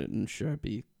write on it in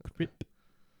Sharpie.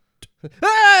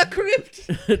 Ah, crypt!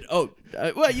 Oh,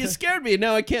 well, you scared me.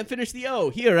 Now I can't finish the O.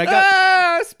 Here, I got.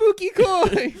 Ah, spooky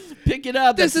coin! Pick it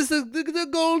up. This is the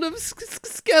gold of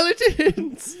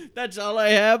skeletons! That's all I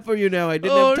have for you now. I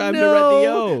didn't Oh have time no! to write the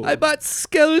O. I bought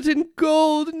skeleton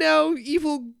gold. Now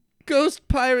evil ghost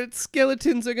pirate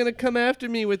skeletons are gonna come after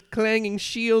me with clanging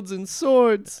shields and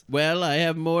swords. Well, I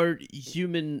have more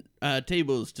human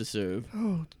tables to serve.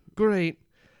 Oh, great.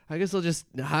 I guess I'll just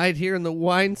hide here in the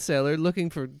wine cellar looking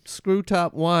for screw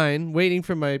top wine, waiting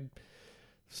for my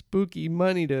spooky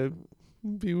money to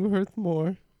be worth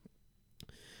more.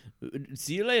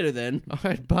 See you later, then. All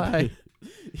right, bye.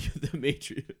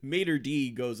 The Mater D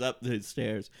goes up the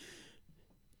stairs.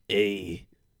 Hey,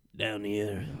 down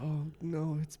here. Oh,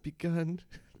 no, it's begun.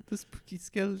 The spooky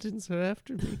skeletons are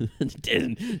after me.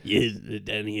 down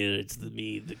here, it's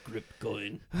the crypt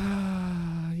coin.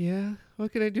 Ah, yeah?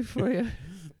 What can I do for you?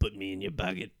 Put me in your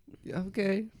pocket.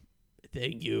 Okay.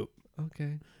 Thank you.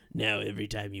 Okay. Now, every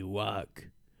time you walk,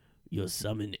 you'll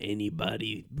summon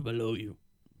anybody below you.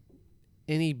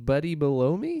 Anybody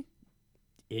below me?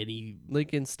 Any,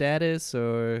 Like in status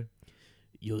or...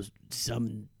 you'll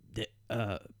summon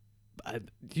I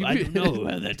You- don't know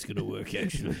how that's gonna work,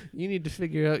 actually. You need to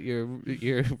figure out your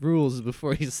rules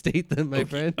before you state them, my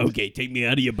friend. Okay, take me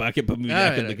out of your bucket, put me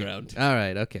back on the ground. All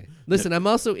right, okay. Listen, I'm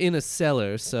also in a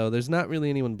cellar, so there's not really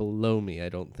anyone below me, I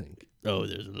don't think. Oh,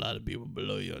 there's a lot of people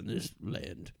below you on this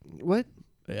land. What?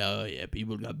 Oh, yeah,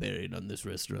 people got buried on this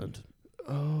restaurant.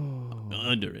 Oh.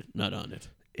 Under it, not on it.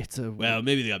 It's a Well,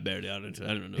 maybe they got buried on it. I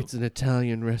don't know. It's an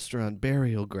Italian restaurant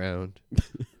burial ground.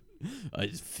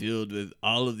 It's filled with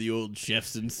all of the old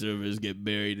chefs and servers get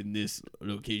buried in this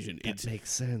location. That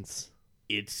makes sense.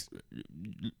 It's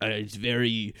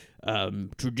very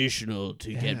traditional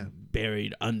to Yeah. get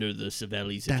buried under the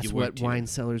Savellis. That's if you what worked here. wine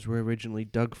cellars were originally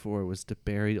dug for, was to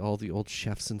bury all the old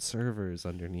chefs and servers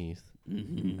underneath.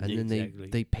 Mm-hmm, And then exactly.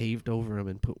 they paved over them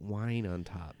and put wine on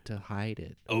top to hide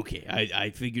it. Okay, I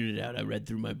figured it out. I read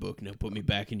through my book. Now put me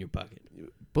back in your pocket.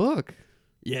 Book?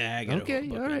 Yeah, I got a Okay, whole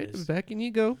book all on right. this. Back in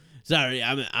you go. Sorry,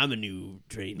 I'm a new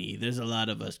trainee. There's a lot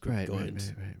of us Right.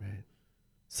 coins.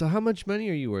 So how much money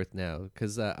are you worth now?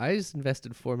 Because I just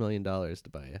invested $4 million to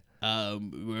buy you.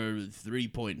 We're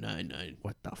 3.99.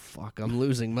 What the fuck? I'm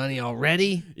losing money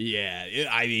already? Yeah,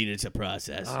 I mean it's a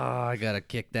process. Oh, I gotta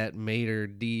kick that Mater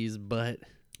D's butt.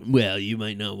 Well, you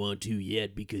might not want to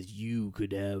yet because you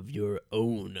could have your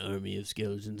own army of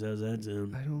skeletons. How's that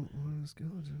sound? I don't want a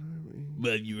skeleton army.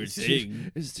 Well, you were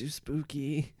saying, It's too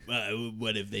spooky.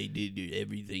 what if they did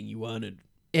everything you wanted?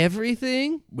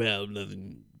 Everything? Well,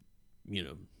 nothing,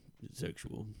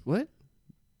 sexual. What?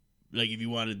 Like if you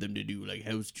wanted them to do like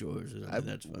house chores or something,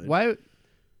 that's fine.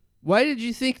 Why did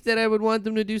you think that I would want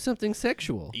them to do something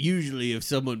sexual? Usually, if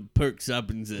someone perks up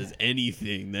and says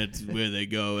anything, that's where they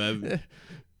go.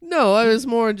 No, I was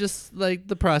more just like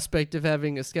the prospect of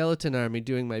having a skeleton army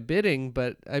doing my bidding,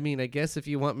 but I mean, I guess if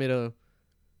you want me to,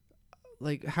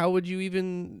 like, how would you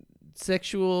even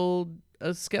sexual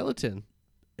a skeleton?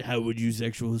 How would you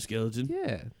sexual a skeleton?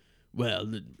 Yeah. Well,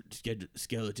 the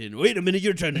skeleton. Wait a minute,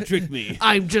 you're trying to trick me.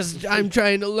 I'm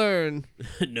trying to learn.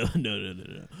 No.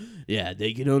 Yeah,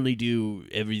 they can only do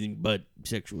everything but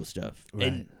sexual stuff.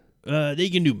 Right. And they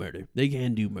can do murder. They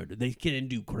can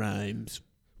do crimes.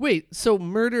 Wait, so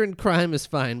murder and crime is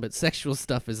fine, but sexual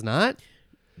stuff is not?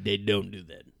 They don't do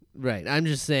that. Right. I'm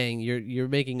just saying you're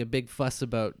making a big fuss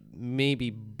about maybe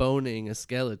boning a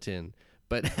skeleton,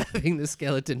 but having the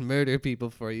skeleton murder people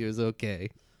for you is okay.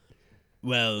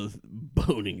 Well,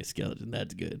 boning a skeleton,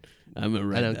 that's good. I'm gonna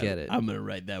write I don't get it. I'm gonna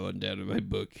write that one down in my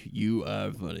book. You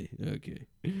are funny. Okay.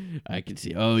 I can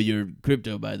see. Oh, your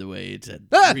crypto, by the way, it's at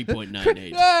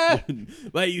 3.98.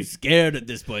 Why are you scared at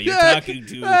this point? You're talking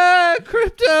to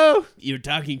crypto. You're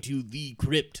talking to the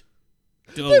crypt.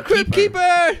 The crypt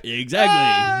keeper.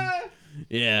 Exactly.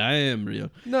 Yeah, I am real.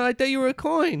 No, I thought you were a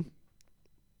coin.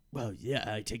 Well, yeah,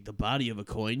 I take the body of a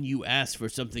coin. You ask for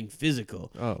something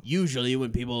physical. Oh. Usually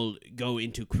when people go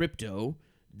into crypto,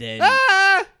 then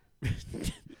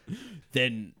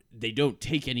then they don't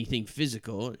take anything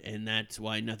physical, and that's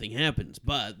why nothing happens.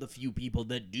 But the few people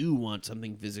that do want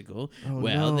something physical,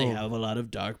 they have a lot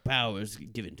of dark powers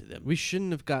given to them. We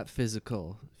shouldn't have got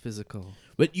physical.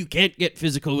 But you can't get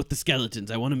physical with the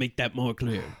skeletons. I want to make that more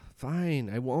clear. Fine,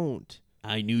 I won't.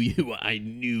 I knew you. I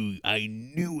knew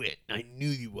it. I knew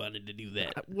you wanted to do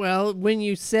that. Well, when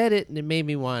you said it, it made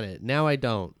me want it. Now I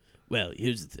don't. Well,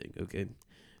 here's the thing, okay?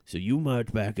 So you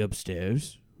march back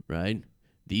upstairs, right?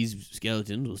 These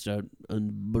skeletons will start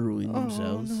unburrowing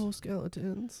themselves. Oh, no,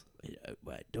 skeletons.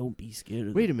 Don't be scared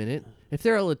of Wait a them. minute. If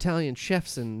they're all Italian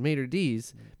chefs and Mater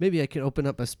D's, maybe I can open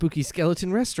up a spooky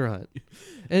skeleton restaurant.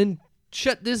 And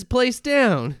shut this place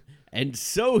down. And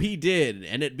so he did,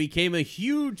 and it became a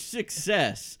huge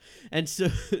success. And so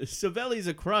Savelli's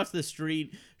across the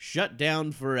street shut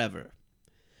down forever.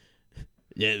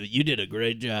 Yeah, you did a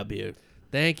great job here.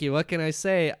 Thank you. What can I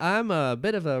say? I'm a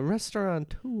bit of a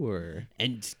restaurateur.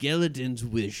 And skeletons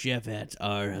with chef hats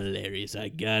are hilarious. I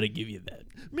gotta give you that.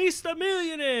 Mr.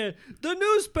 Millionaire, the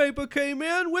newspaper came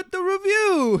in with the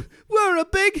review. We're a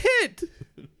big hit.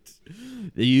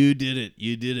 You did it.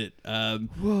 You did it.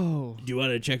 Whoa. Do you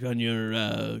want to check on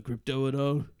your crypto at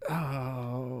all?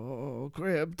 Oh,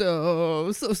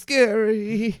 crypto. So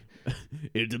scary.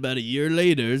 It's about a year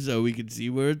later, so we can see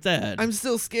where it's at. I'm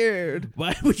still scared.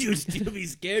 Why would you still be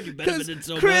scared? You benefited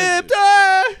so much.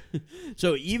 Crypto!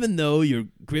 So even though your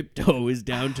crypto is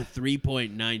down to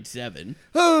 3.97,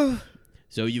 Oh,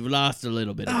 so you've lost a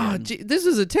little bit again. gee, this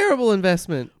is a terrible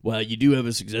investment. Well, you do have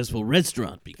a successful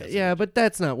restaurant because of Yeah, it. but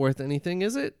that's not worth anything,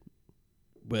 is it?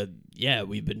 Well, yeah,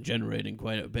 we've been generating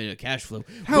quite a bit of cash flow.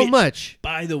 How Which, much?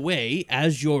 By the way,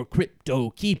 as your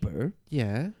crypto keeper,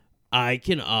 Yeah. I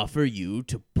can offer you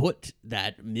to put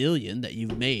that $1 million that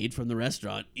you've made from the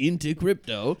restaurant into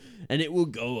crypto, and it will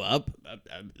go up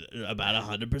about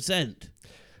 100%.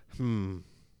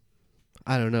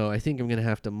 I don't know. I think I'm going to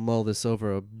have to mull this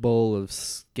over a bowl of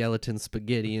skeleton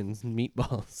spaghetti and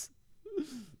meatballs.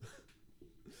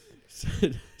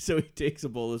 So he takes a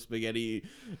bowl of spaghetti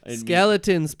and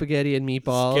Skeleton spaghetti and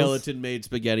meatballs. skeleton-made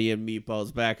spaghetti and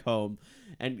meatballs back home,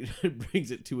 and brings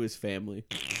it to his family.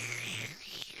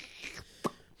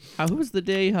 How was the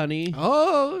day, honey?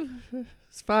 Oh,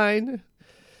 it's fine.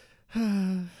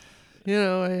 You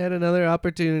know, I had another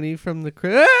opportunity from the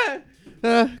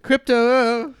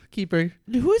crypto keeper.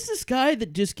 Who is this guy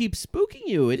that just keeps spooking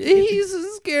you? He's a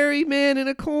scary man in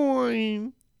a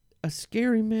coin. A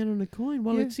scary man on a coin.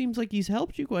 Well, Yeah. it seems like he's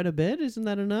helped you quite a bit. Isn't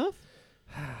that enough?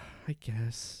 I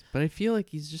guess. But I feel like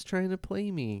he's just trying to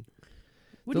play me.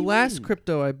 What The do you last mean?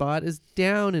 crypto I bought is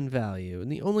down in value,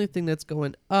 and the only thing that's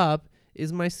going up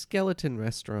is my skeleton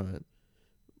restaurant.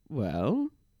 Well,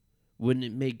 wouldn't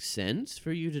it make sense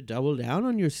for you to double down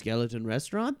on your skeleton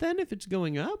restaurant then if it's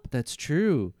going up? That's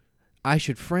true. I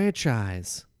should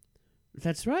franchise.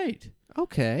 That's right.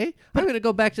 Okay. I'm going to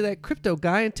go back to that crypto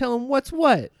guy and tell him what's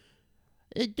what.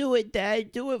 Do it,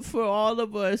 Dad. Do it for all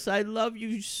of us. I love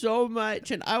you so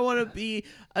much, and I want to be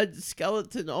a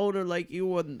skeleton owner like you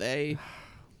one day.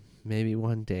 Maybe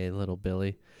one day, little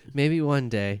Billy. Maybe one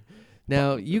day.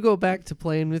 Now, you go back to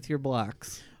playing with your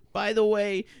blocks. By the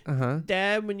way, Uh-huh.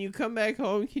 Dad, when you come back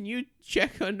home, can you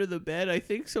check under the bed? I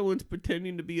think someone's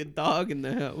pretending to be a dog in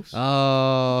the house.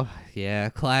 Oh, yeah,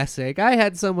 classic. I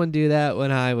had someone do that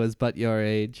when I was but your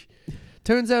age.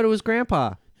 Turns out it was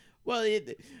Grandpa. Well,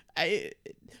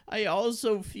 I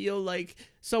also feel like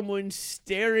someone's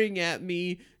staring at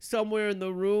me somewhere in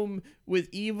the room with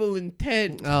evil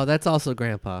intent. Oh, that's also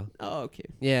Grandpa. Oh, okay.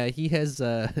 Yeah, he has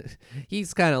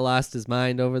he's kind of lost his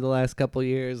mind over the last couple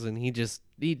years, and he does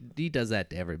that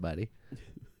to everybody.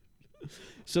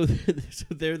 So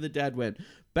there the dad went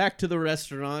back to the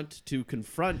restaurant to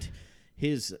confront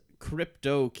his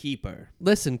crypto keeper.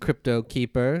 Listen, crypto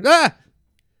keeper. Ah!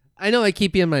 I know I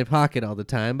keep you in my pocket all the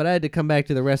time, but I had to come back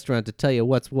to the restaurant to tell you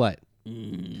what's what. Well,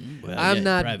 I'm yeah,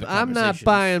 not private I'm not conversations.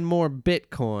 buying more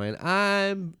Bitcoin.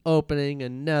 I'm opening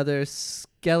another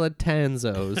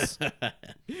Skeletanzos.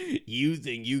 You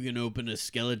think you can open a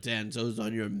Skeletanzos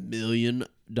on your $1 million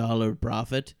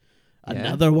profit? Yeah.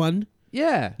 Another one?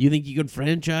 Yeah. You think you can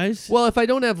franchise? Well, if I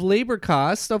don't have labor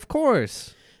costs, of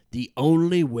course. The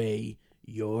only way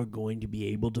you're going to be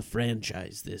able to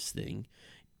franchise this thing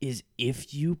is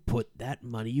if you put that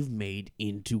money you've made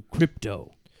into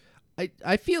crypto.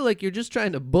 I feel like you're just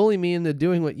trying to bully me into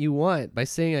doing what you want by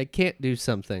saying I can't do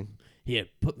something. Here,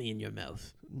 put me in your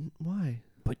mouth. Why?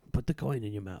 Put the coin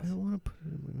in your mouth. I don't want to put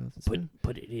it in my mouth.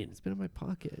 Put it in. It's been in my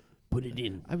pocket. Put it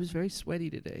in. I was very sweaty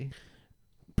today.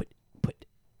 Put.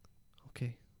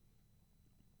 Okay.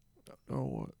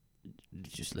 Oh,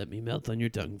 Just let me melt on your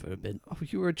tongue for a bit. oh,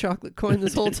 you were a chocolate coin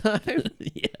this whole time?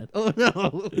 Yeah. Oh,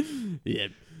 no. Yeah.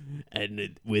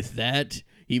 And with that,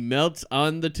 he melts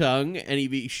on the tongue and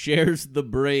he shares the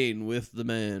brain with the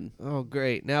man. Oh,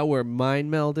 great. Now we're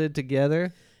mind melded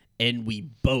together. And we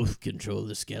both control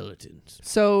the skeletons.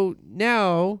 So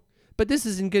now, but this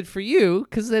isn't good for you,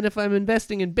 because then if I'm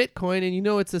investing in Bitcoin and you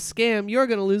know it's a scam, you're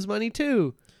going to lose money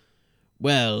too.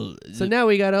 Well, So now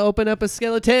we got to open up a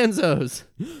Skeletanzos.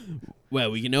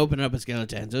 we can open up a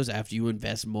Skeletanzos after you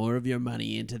invest more of your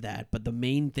money into that. But the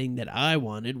main thing that I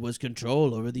wanted was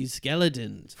control over these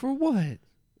skeletons. For what?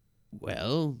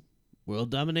 Well, world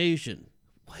domination.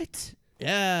 What?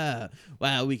 Yeah.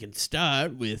 Well, we can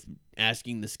start with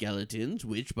asking the skeletons,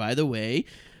 which, by the way,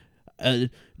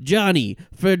 Johnny,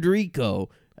 Federico,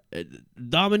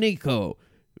 Domenico,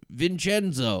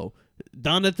 Vincenzo,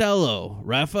 Donatello,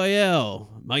 Raphael,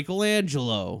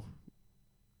 Michelangelo,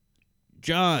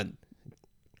 John,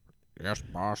 Yes,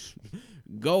 boss.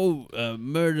 go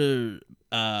murder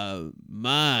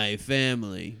my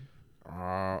family.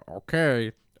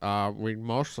 Okay. We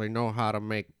mostly know how to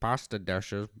make pasta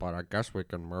dishes, but I guess we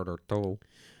can murder too.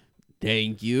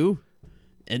 Thank you.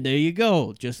 And there you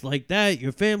go. Just like that,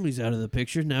 your family's out of the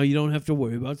picture. Now you don't have to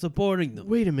worry about supporting them.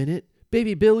 Wait a minute.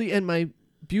 Baby Billy and my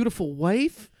beautiful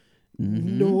wife?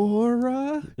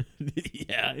 Nora?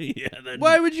 yeah.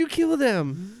 Why would you kill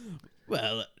them?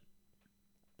 Well,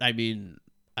 I mean,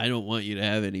 I don't want you to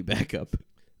have any backup.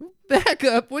 Back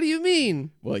up. What do you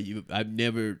mean? Well, I've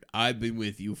been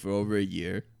with you for over a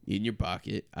year in your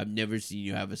pocket. I've never seen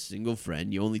you have a single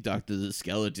friend. You only talk to the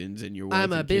skeletons and your wife.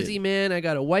 I'm a and busy kid. man. I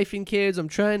got a wife and kids. I'm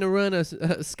trying to run a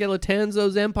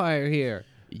Skeletanzo's empire here.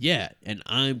 Yeah, and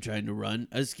I'm trying to run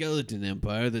a skeleton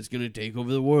empire that's going to take over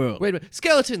the world. Wait a minute.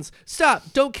 Skeletons,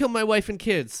 stop. Don't kill my wife and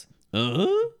kids.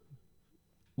 Uh-huh.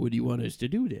 What do you want us to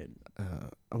do then?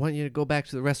 I want you to go back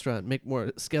to the restaurant and make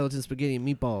more skeleton spaghetti and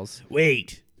meatballs.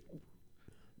 Wait.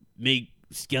 Make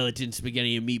skeleton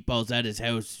spaghetti and meatballs at his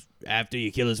house after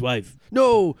you kill his wife.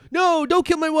 No, don't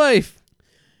kill my wife.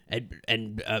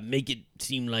 And make it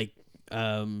seem like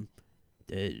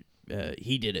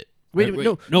he did it. Wait a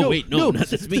minute. No.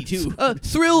 That's me too.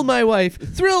 Thrill my wife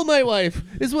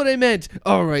is what I meant.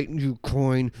 All right, you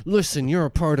coin. Listen, you're a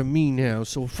part of me now.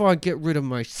 So if I get rid of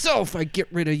myself, I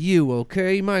get rid of you.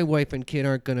 Okay? My wife and kid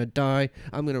aren't gonna die.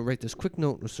 I'm gonna write this quick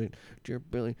note and say, "Dear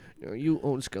Billy, now you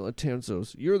own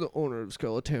Skeletanzos. You're the owner of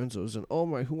Skeletanzos, and all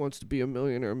my Who Wants to Be a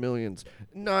Millionaire millions.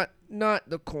 Not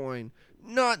the coin.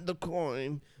 Not the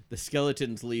coin." The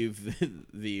skeletons leave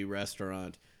the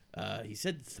restaurant. He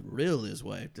said thrill his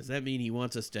wife. Does that mean he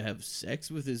wants us to have sex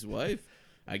with his wife?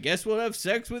 I guess we'll have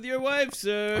sex with your wife,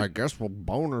 sir. I guess we'll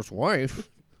bone his wife.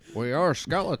 We are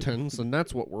skeletons, and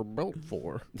that's what we're built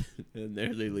for. And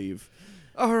there they leave.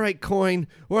 All right, coin.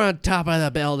 We're on top of the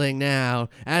building now,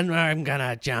 and I'm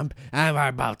gonna jump, and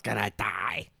we're both gonna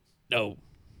die. No,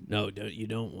 you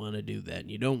don't want to do that.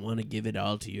 You don't want to give it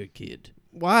all to your kid.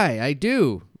 Why? I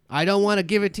do. I don't want to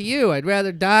give it to you. I'd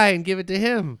rather die and give it to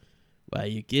him. Well,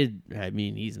 your kid, I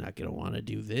mean, he's not going to want to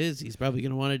do this. He's probably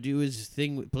going to want to do his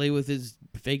thing, play with his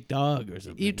fake dog or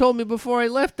something. You told me before I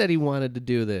left that he wanted to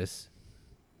do this.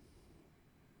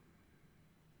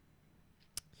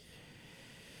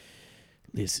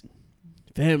 Listen,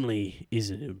 family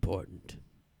isn't important.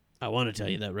 I want to tell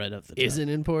you that right off the top. Isn't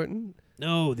important?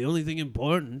 No, the only thing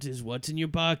important is what's in your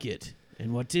pocket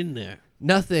and what's in there.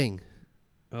 Nothing.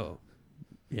 Oh.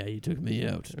 Yeah, you took me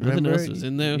out. Remember? Nothing else was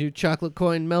in there? Your chocolate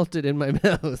coin melted in my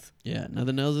mouth. Yeah,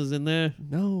 nothing else is in there?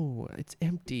 No, it's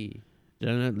empty. Did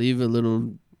I not leave a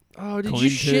little... Oh, did Coin you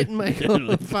to- shit in my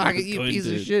pocket, you Coin piece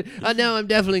to- of shit? Now I'm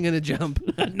definitely going to jump.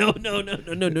 No.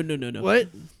 What?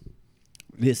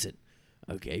 Listen,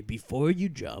 okay, before you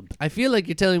jump, I feel like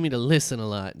you're telling me to listen a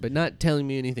lot, but not telling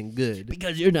me anything good.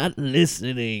 because you're not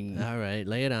listening. All right,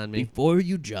 lay it on me. Before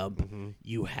you jump,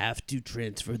 you have to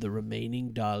transfer the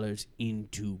remaining dollars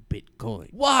into Bitcoin.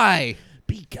 Why?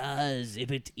 Because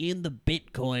if it's in the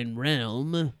Bitcoin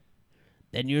realm,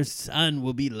 then your son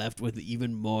will be left with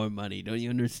even more money. Don't you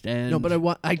understand? No, but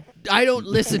I don't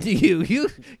listen to you.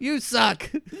 You suck.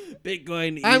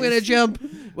 Bitcoin I'm going to is- jump.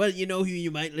 Well, you know who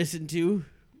you might listen to?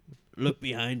 Look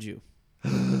behind you.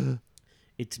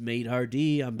 It's Mate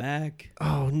RD. I'm back.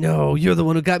 Oh no, you're the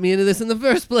one who got me into this in the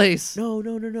first place. No.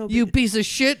 You piece of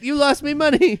shit, you lost me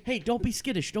money. Hey, don't be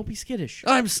skittish. Don't be skittish.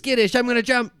 I'm skittish. I'm going to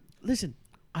jump. Listen,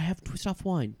 I have twist off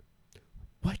wine.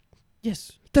 What?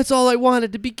 Yes. That's all I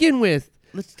wanted to begin with.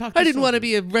 Let's talk. I didn't want to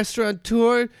be a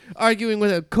restaurateur arguing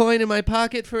with a coin in my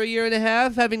pocket for a year and a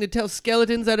half, having to tell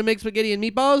skeletons how to make spaghetti and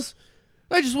meatballs.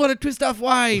 I just wanted twist off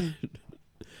wine.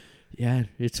 Yeah,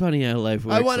 it's funny how life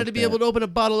works. I wanted to be able to open a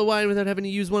bottle of wine without having to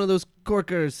use one of those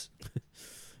corkers.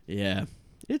 Yeah,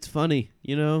 it's funny.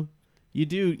 You know,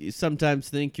 you sometimes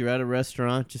think you're at a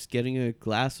restaurant just getting a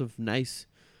glass of nice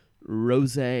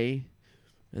rosé,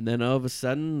 and then all of a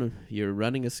sudden you're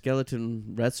running a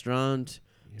skeleton restaurant.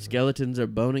 Skeletons are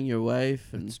boning your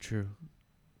wife, and That's true.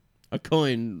 a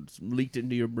coin leaked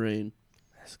into your brain.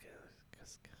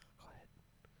 Go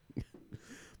ahead.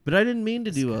 But I didn't mean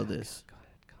to do all this. Go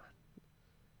ahead.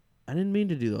 I didn't mean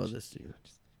to do all this to you.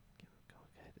 Go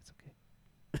ahead. It's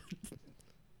okay.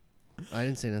 I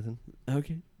didn't say nothing.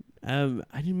 Okay. I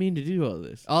didn't mean to do all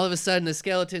this. All of a sudden, a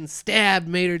skeleton stabbed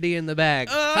Mater D in the back.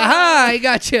 Ha ha! I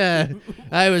gotcha.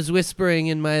 I was whispering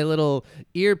in my little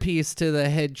earpiece to the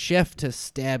head chef to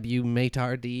stab you,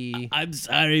 Matardy. I'm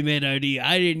sorry, Matardy.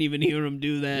 I didn't even hear him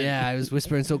do that. Yeah, I was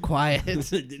whispering so quiet.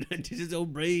 To his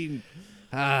own brain.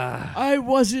 Ah. I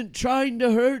wasn't trying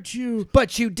to hurt you.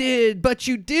 But you did. But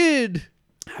you did.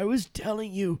 I was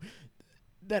telling you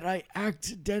that I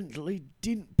accidentally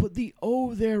didn't put the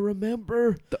O there,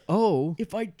 remember? The O?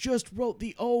 If I just wrote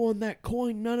the O on that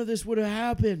coin, none of this would have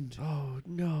happened. Oh,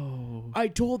 no. I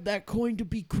told that coin to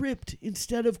be crypt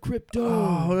instead of crypto.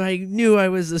 Oh, I knew I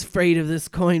was afraid of this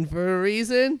coin for a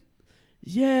reason.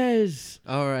 Yes.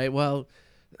 All right, well,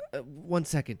 1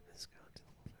 second. Let's go.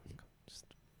 Just,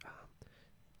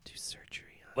 do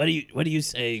surgery on What are you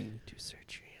saying? Do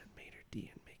surgery on Mater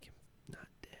D and make him not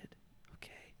dead.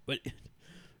 Okay. What?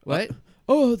 What?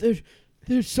 Oh,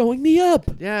 they're sewing me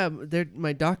up. Yeah, they're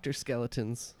my doctor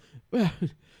skeletons. Well,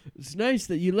 it's nice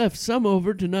that you left some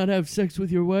over to not have sex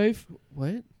with your wife.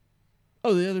 What?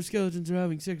 Oh, the other skeletons are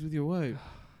having sex with your wife.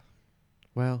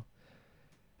 Well,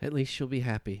 at least she'll be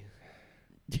happy.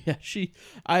 Yeah,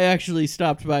 I actually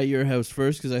stopped by your house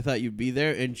first because I thought you'd be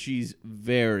there, and she's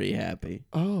very happy.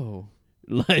 Oh.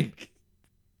 Like,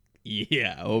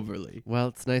 yeah, overly. Well,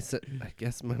 it's nice that I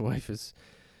guess my wife is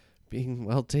being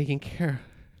well taken care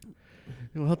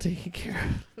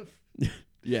of.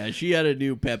 Yeah, she had a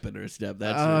new pep in her step.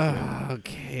 That's for sure.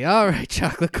 Okay. All right,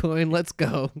 chocolate coin, let's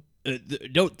go.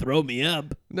 Don't throw me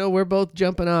up. No, we're both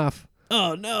jumping off.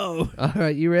 Oh, no. All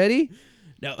right, you ready?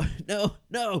 No.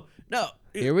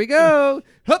 Here we go.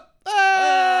 Hup. Oh!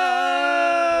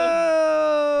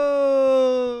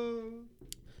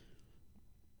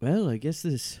 Well, I guess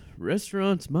this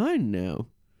restaurant's mine now.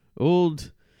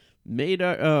 Old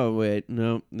Madar. Oh, wait.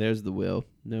 No, there's the will.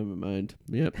 Never mind.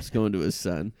 Yep, it's going to his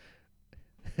son.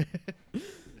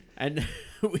 And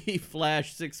we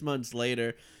flash 6 months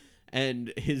later,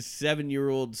 and his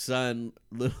 7-year-old son,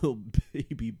 little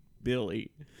baby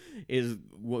Billy, is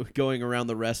going around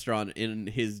the restaurant in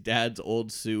his dad's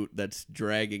old suit that's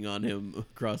dragging on him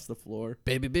across the floor.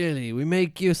 Baby Billy, we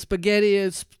make you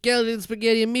skeleton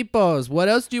spaghetti and meatballs. What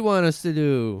else do you want us to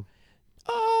do?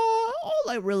 All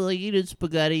I really eat is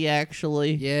spaghetti,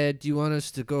 actually. Yeah, do you want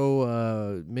us to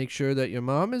go make sure that your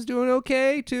mom is doing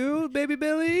okay too, Baby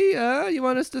Billy? You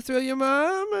want us to throw your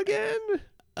mom again?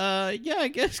 Yeah, I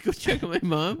guess go check on my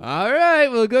mom. All right,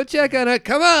 we'll go check on her.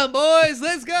 Come on, boys,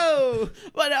 let's go.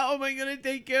 But how am I going to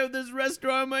take care of this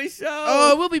restaurant myself?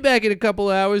 Oh, we'll be back in a couple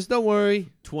hours. Don't worry.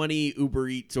 20 Uber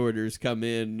Eats orders come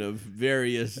in of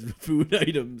various food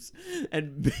items,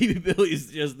 and Baby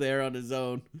Billy's just there on his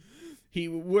own. He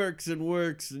works,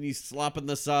 and he's slopping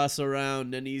the sauce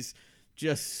around, and he's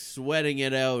just sweating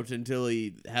it out until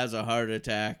he has a heart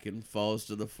attack and falls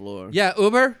to the floor. Yeah,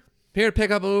 Uber? Here to pick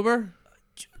up Uber?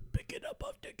 Pick it up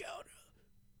off the counter.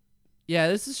 Yeah,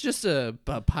 this is just a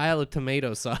pile of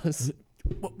tomato sauce.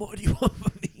 What do you want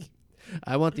from me?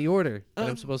 I want the order that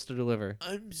I'm supposed to deliver.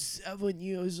 I'm 7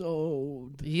 years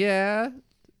old. Yeah.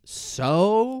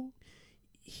 So?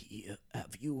 Yeah,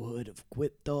 have you heard of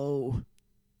crypto?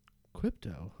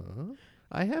 Crypto, huh?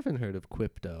 I haven't heard of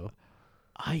crypto.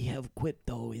 I have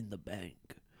crypto in the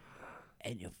bank.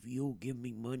 And if you give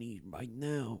me money right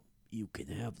now, you can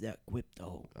have that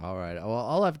crypto. All right. Well,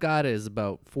 all I've got is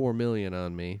about 4 million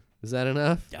on me. Is that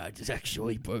enough? That's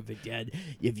actually perfect, Dad.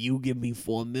 If you give me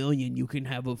 4 million, you can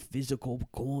have a physical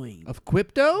coin Of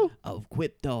crypto? of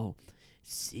crypto.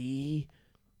 See?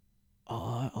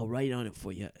 I'll write on it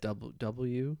for you.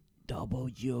 W?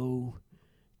 W-T.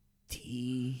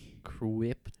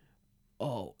 Crypt.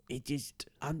 Oh,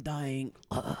 I'm dying.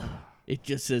 It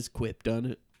just says quipped on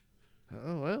it.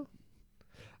 Oh, well.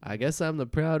 I guess I'm the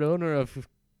proud owner of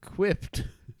Quipped.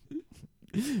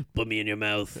 Put me in your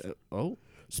mouth. Oh.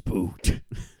 Spooked.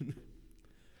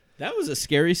 That was a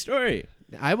scary story.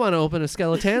 I want to open a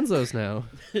Skeletanzo's now.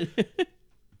 I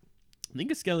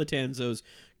think a Skeletanzo's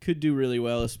could do really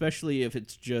well, especially if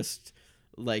it's just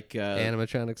like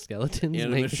Animatronic skeletons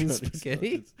making animatronic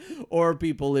spaghetti. skeletons. Or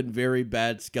people in very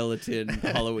bad skeleton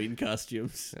Halloween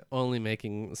costumes. Only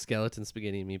making skeleton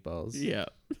spaghetti and meatballs. Yeah.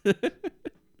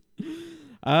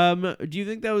 Do you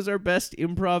think that was our best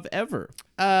improv ever?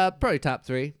 Probably top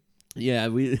 3. Yeah,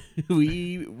 we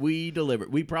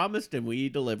delivered. We promised and we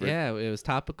delivered. Yeah, it was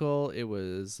topical. It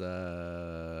was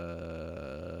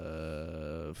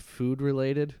food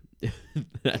related.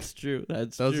 That's true.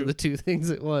 Those Those are the 2 things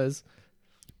it was.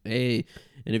 Hey,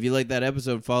 and if you like that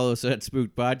episode, follow us at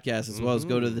Spooked Podcast, as well as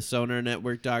go to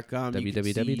thesonarnetwork.com. You can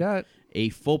see www. a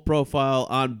full profile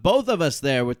on both of us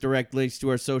there with direct links to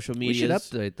our social We media. should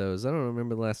update those. I don't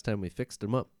remember the last time we fixed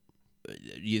them up.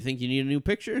 You think you need a new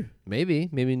picture? Maybe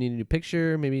you need a new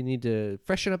picture. Maybe you need to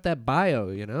freshen up that bio,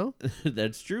 you know?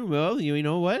 That's true. Well, you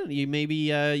know what? You maybe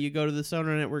you go to the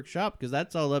Sonar Network shop because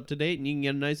that's all up to date, and you can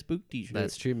get a nice Spook T-shirt.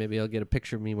 That's true. Maybe I'll get a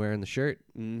picture of me wearing the shirt.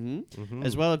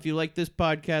 As well, if you like this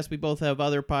podcast, we both have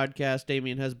other podcasts.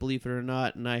 Damien has Believe It or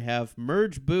Not, and I have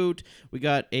Merge Boot. We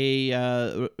got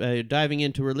a diving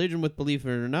into religion with Believe It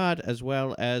or Not, as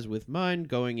well as with mine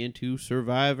going into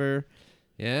Survivor.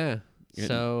 Yeah.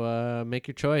 So make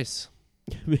your choice.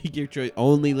 Make your choice.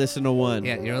 Only listen to one.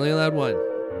 Yeah, you're only allowed one.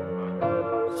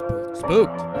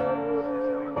 Spooked.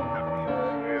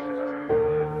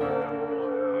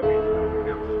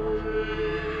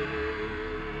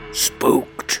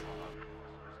 Spooked.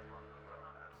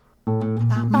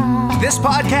 This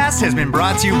podcast has been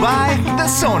brought to you by the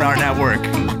Sonar Network.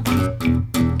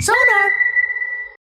 Sonar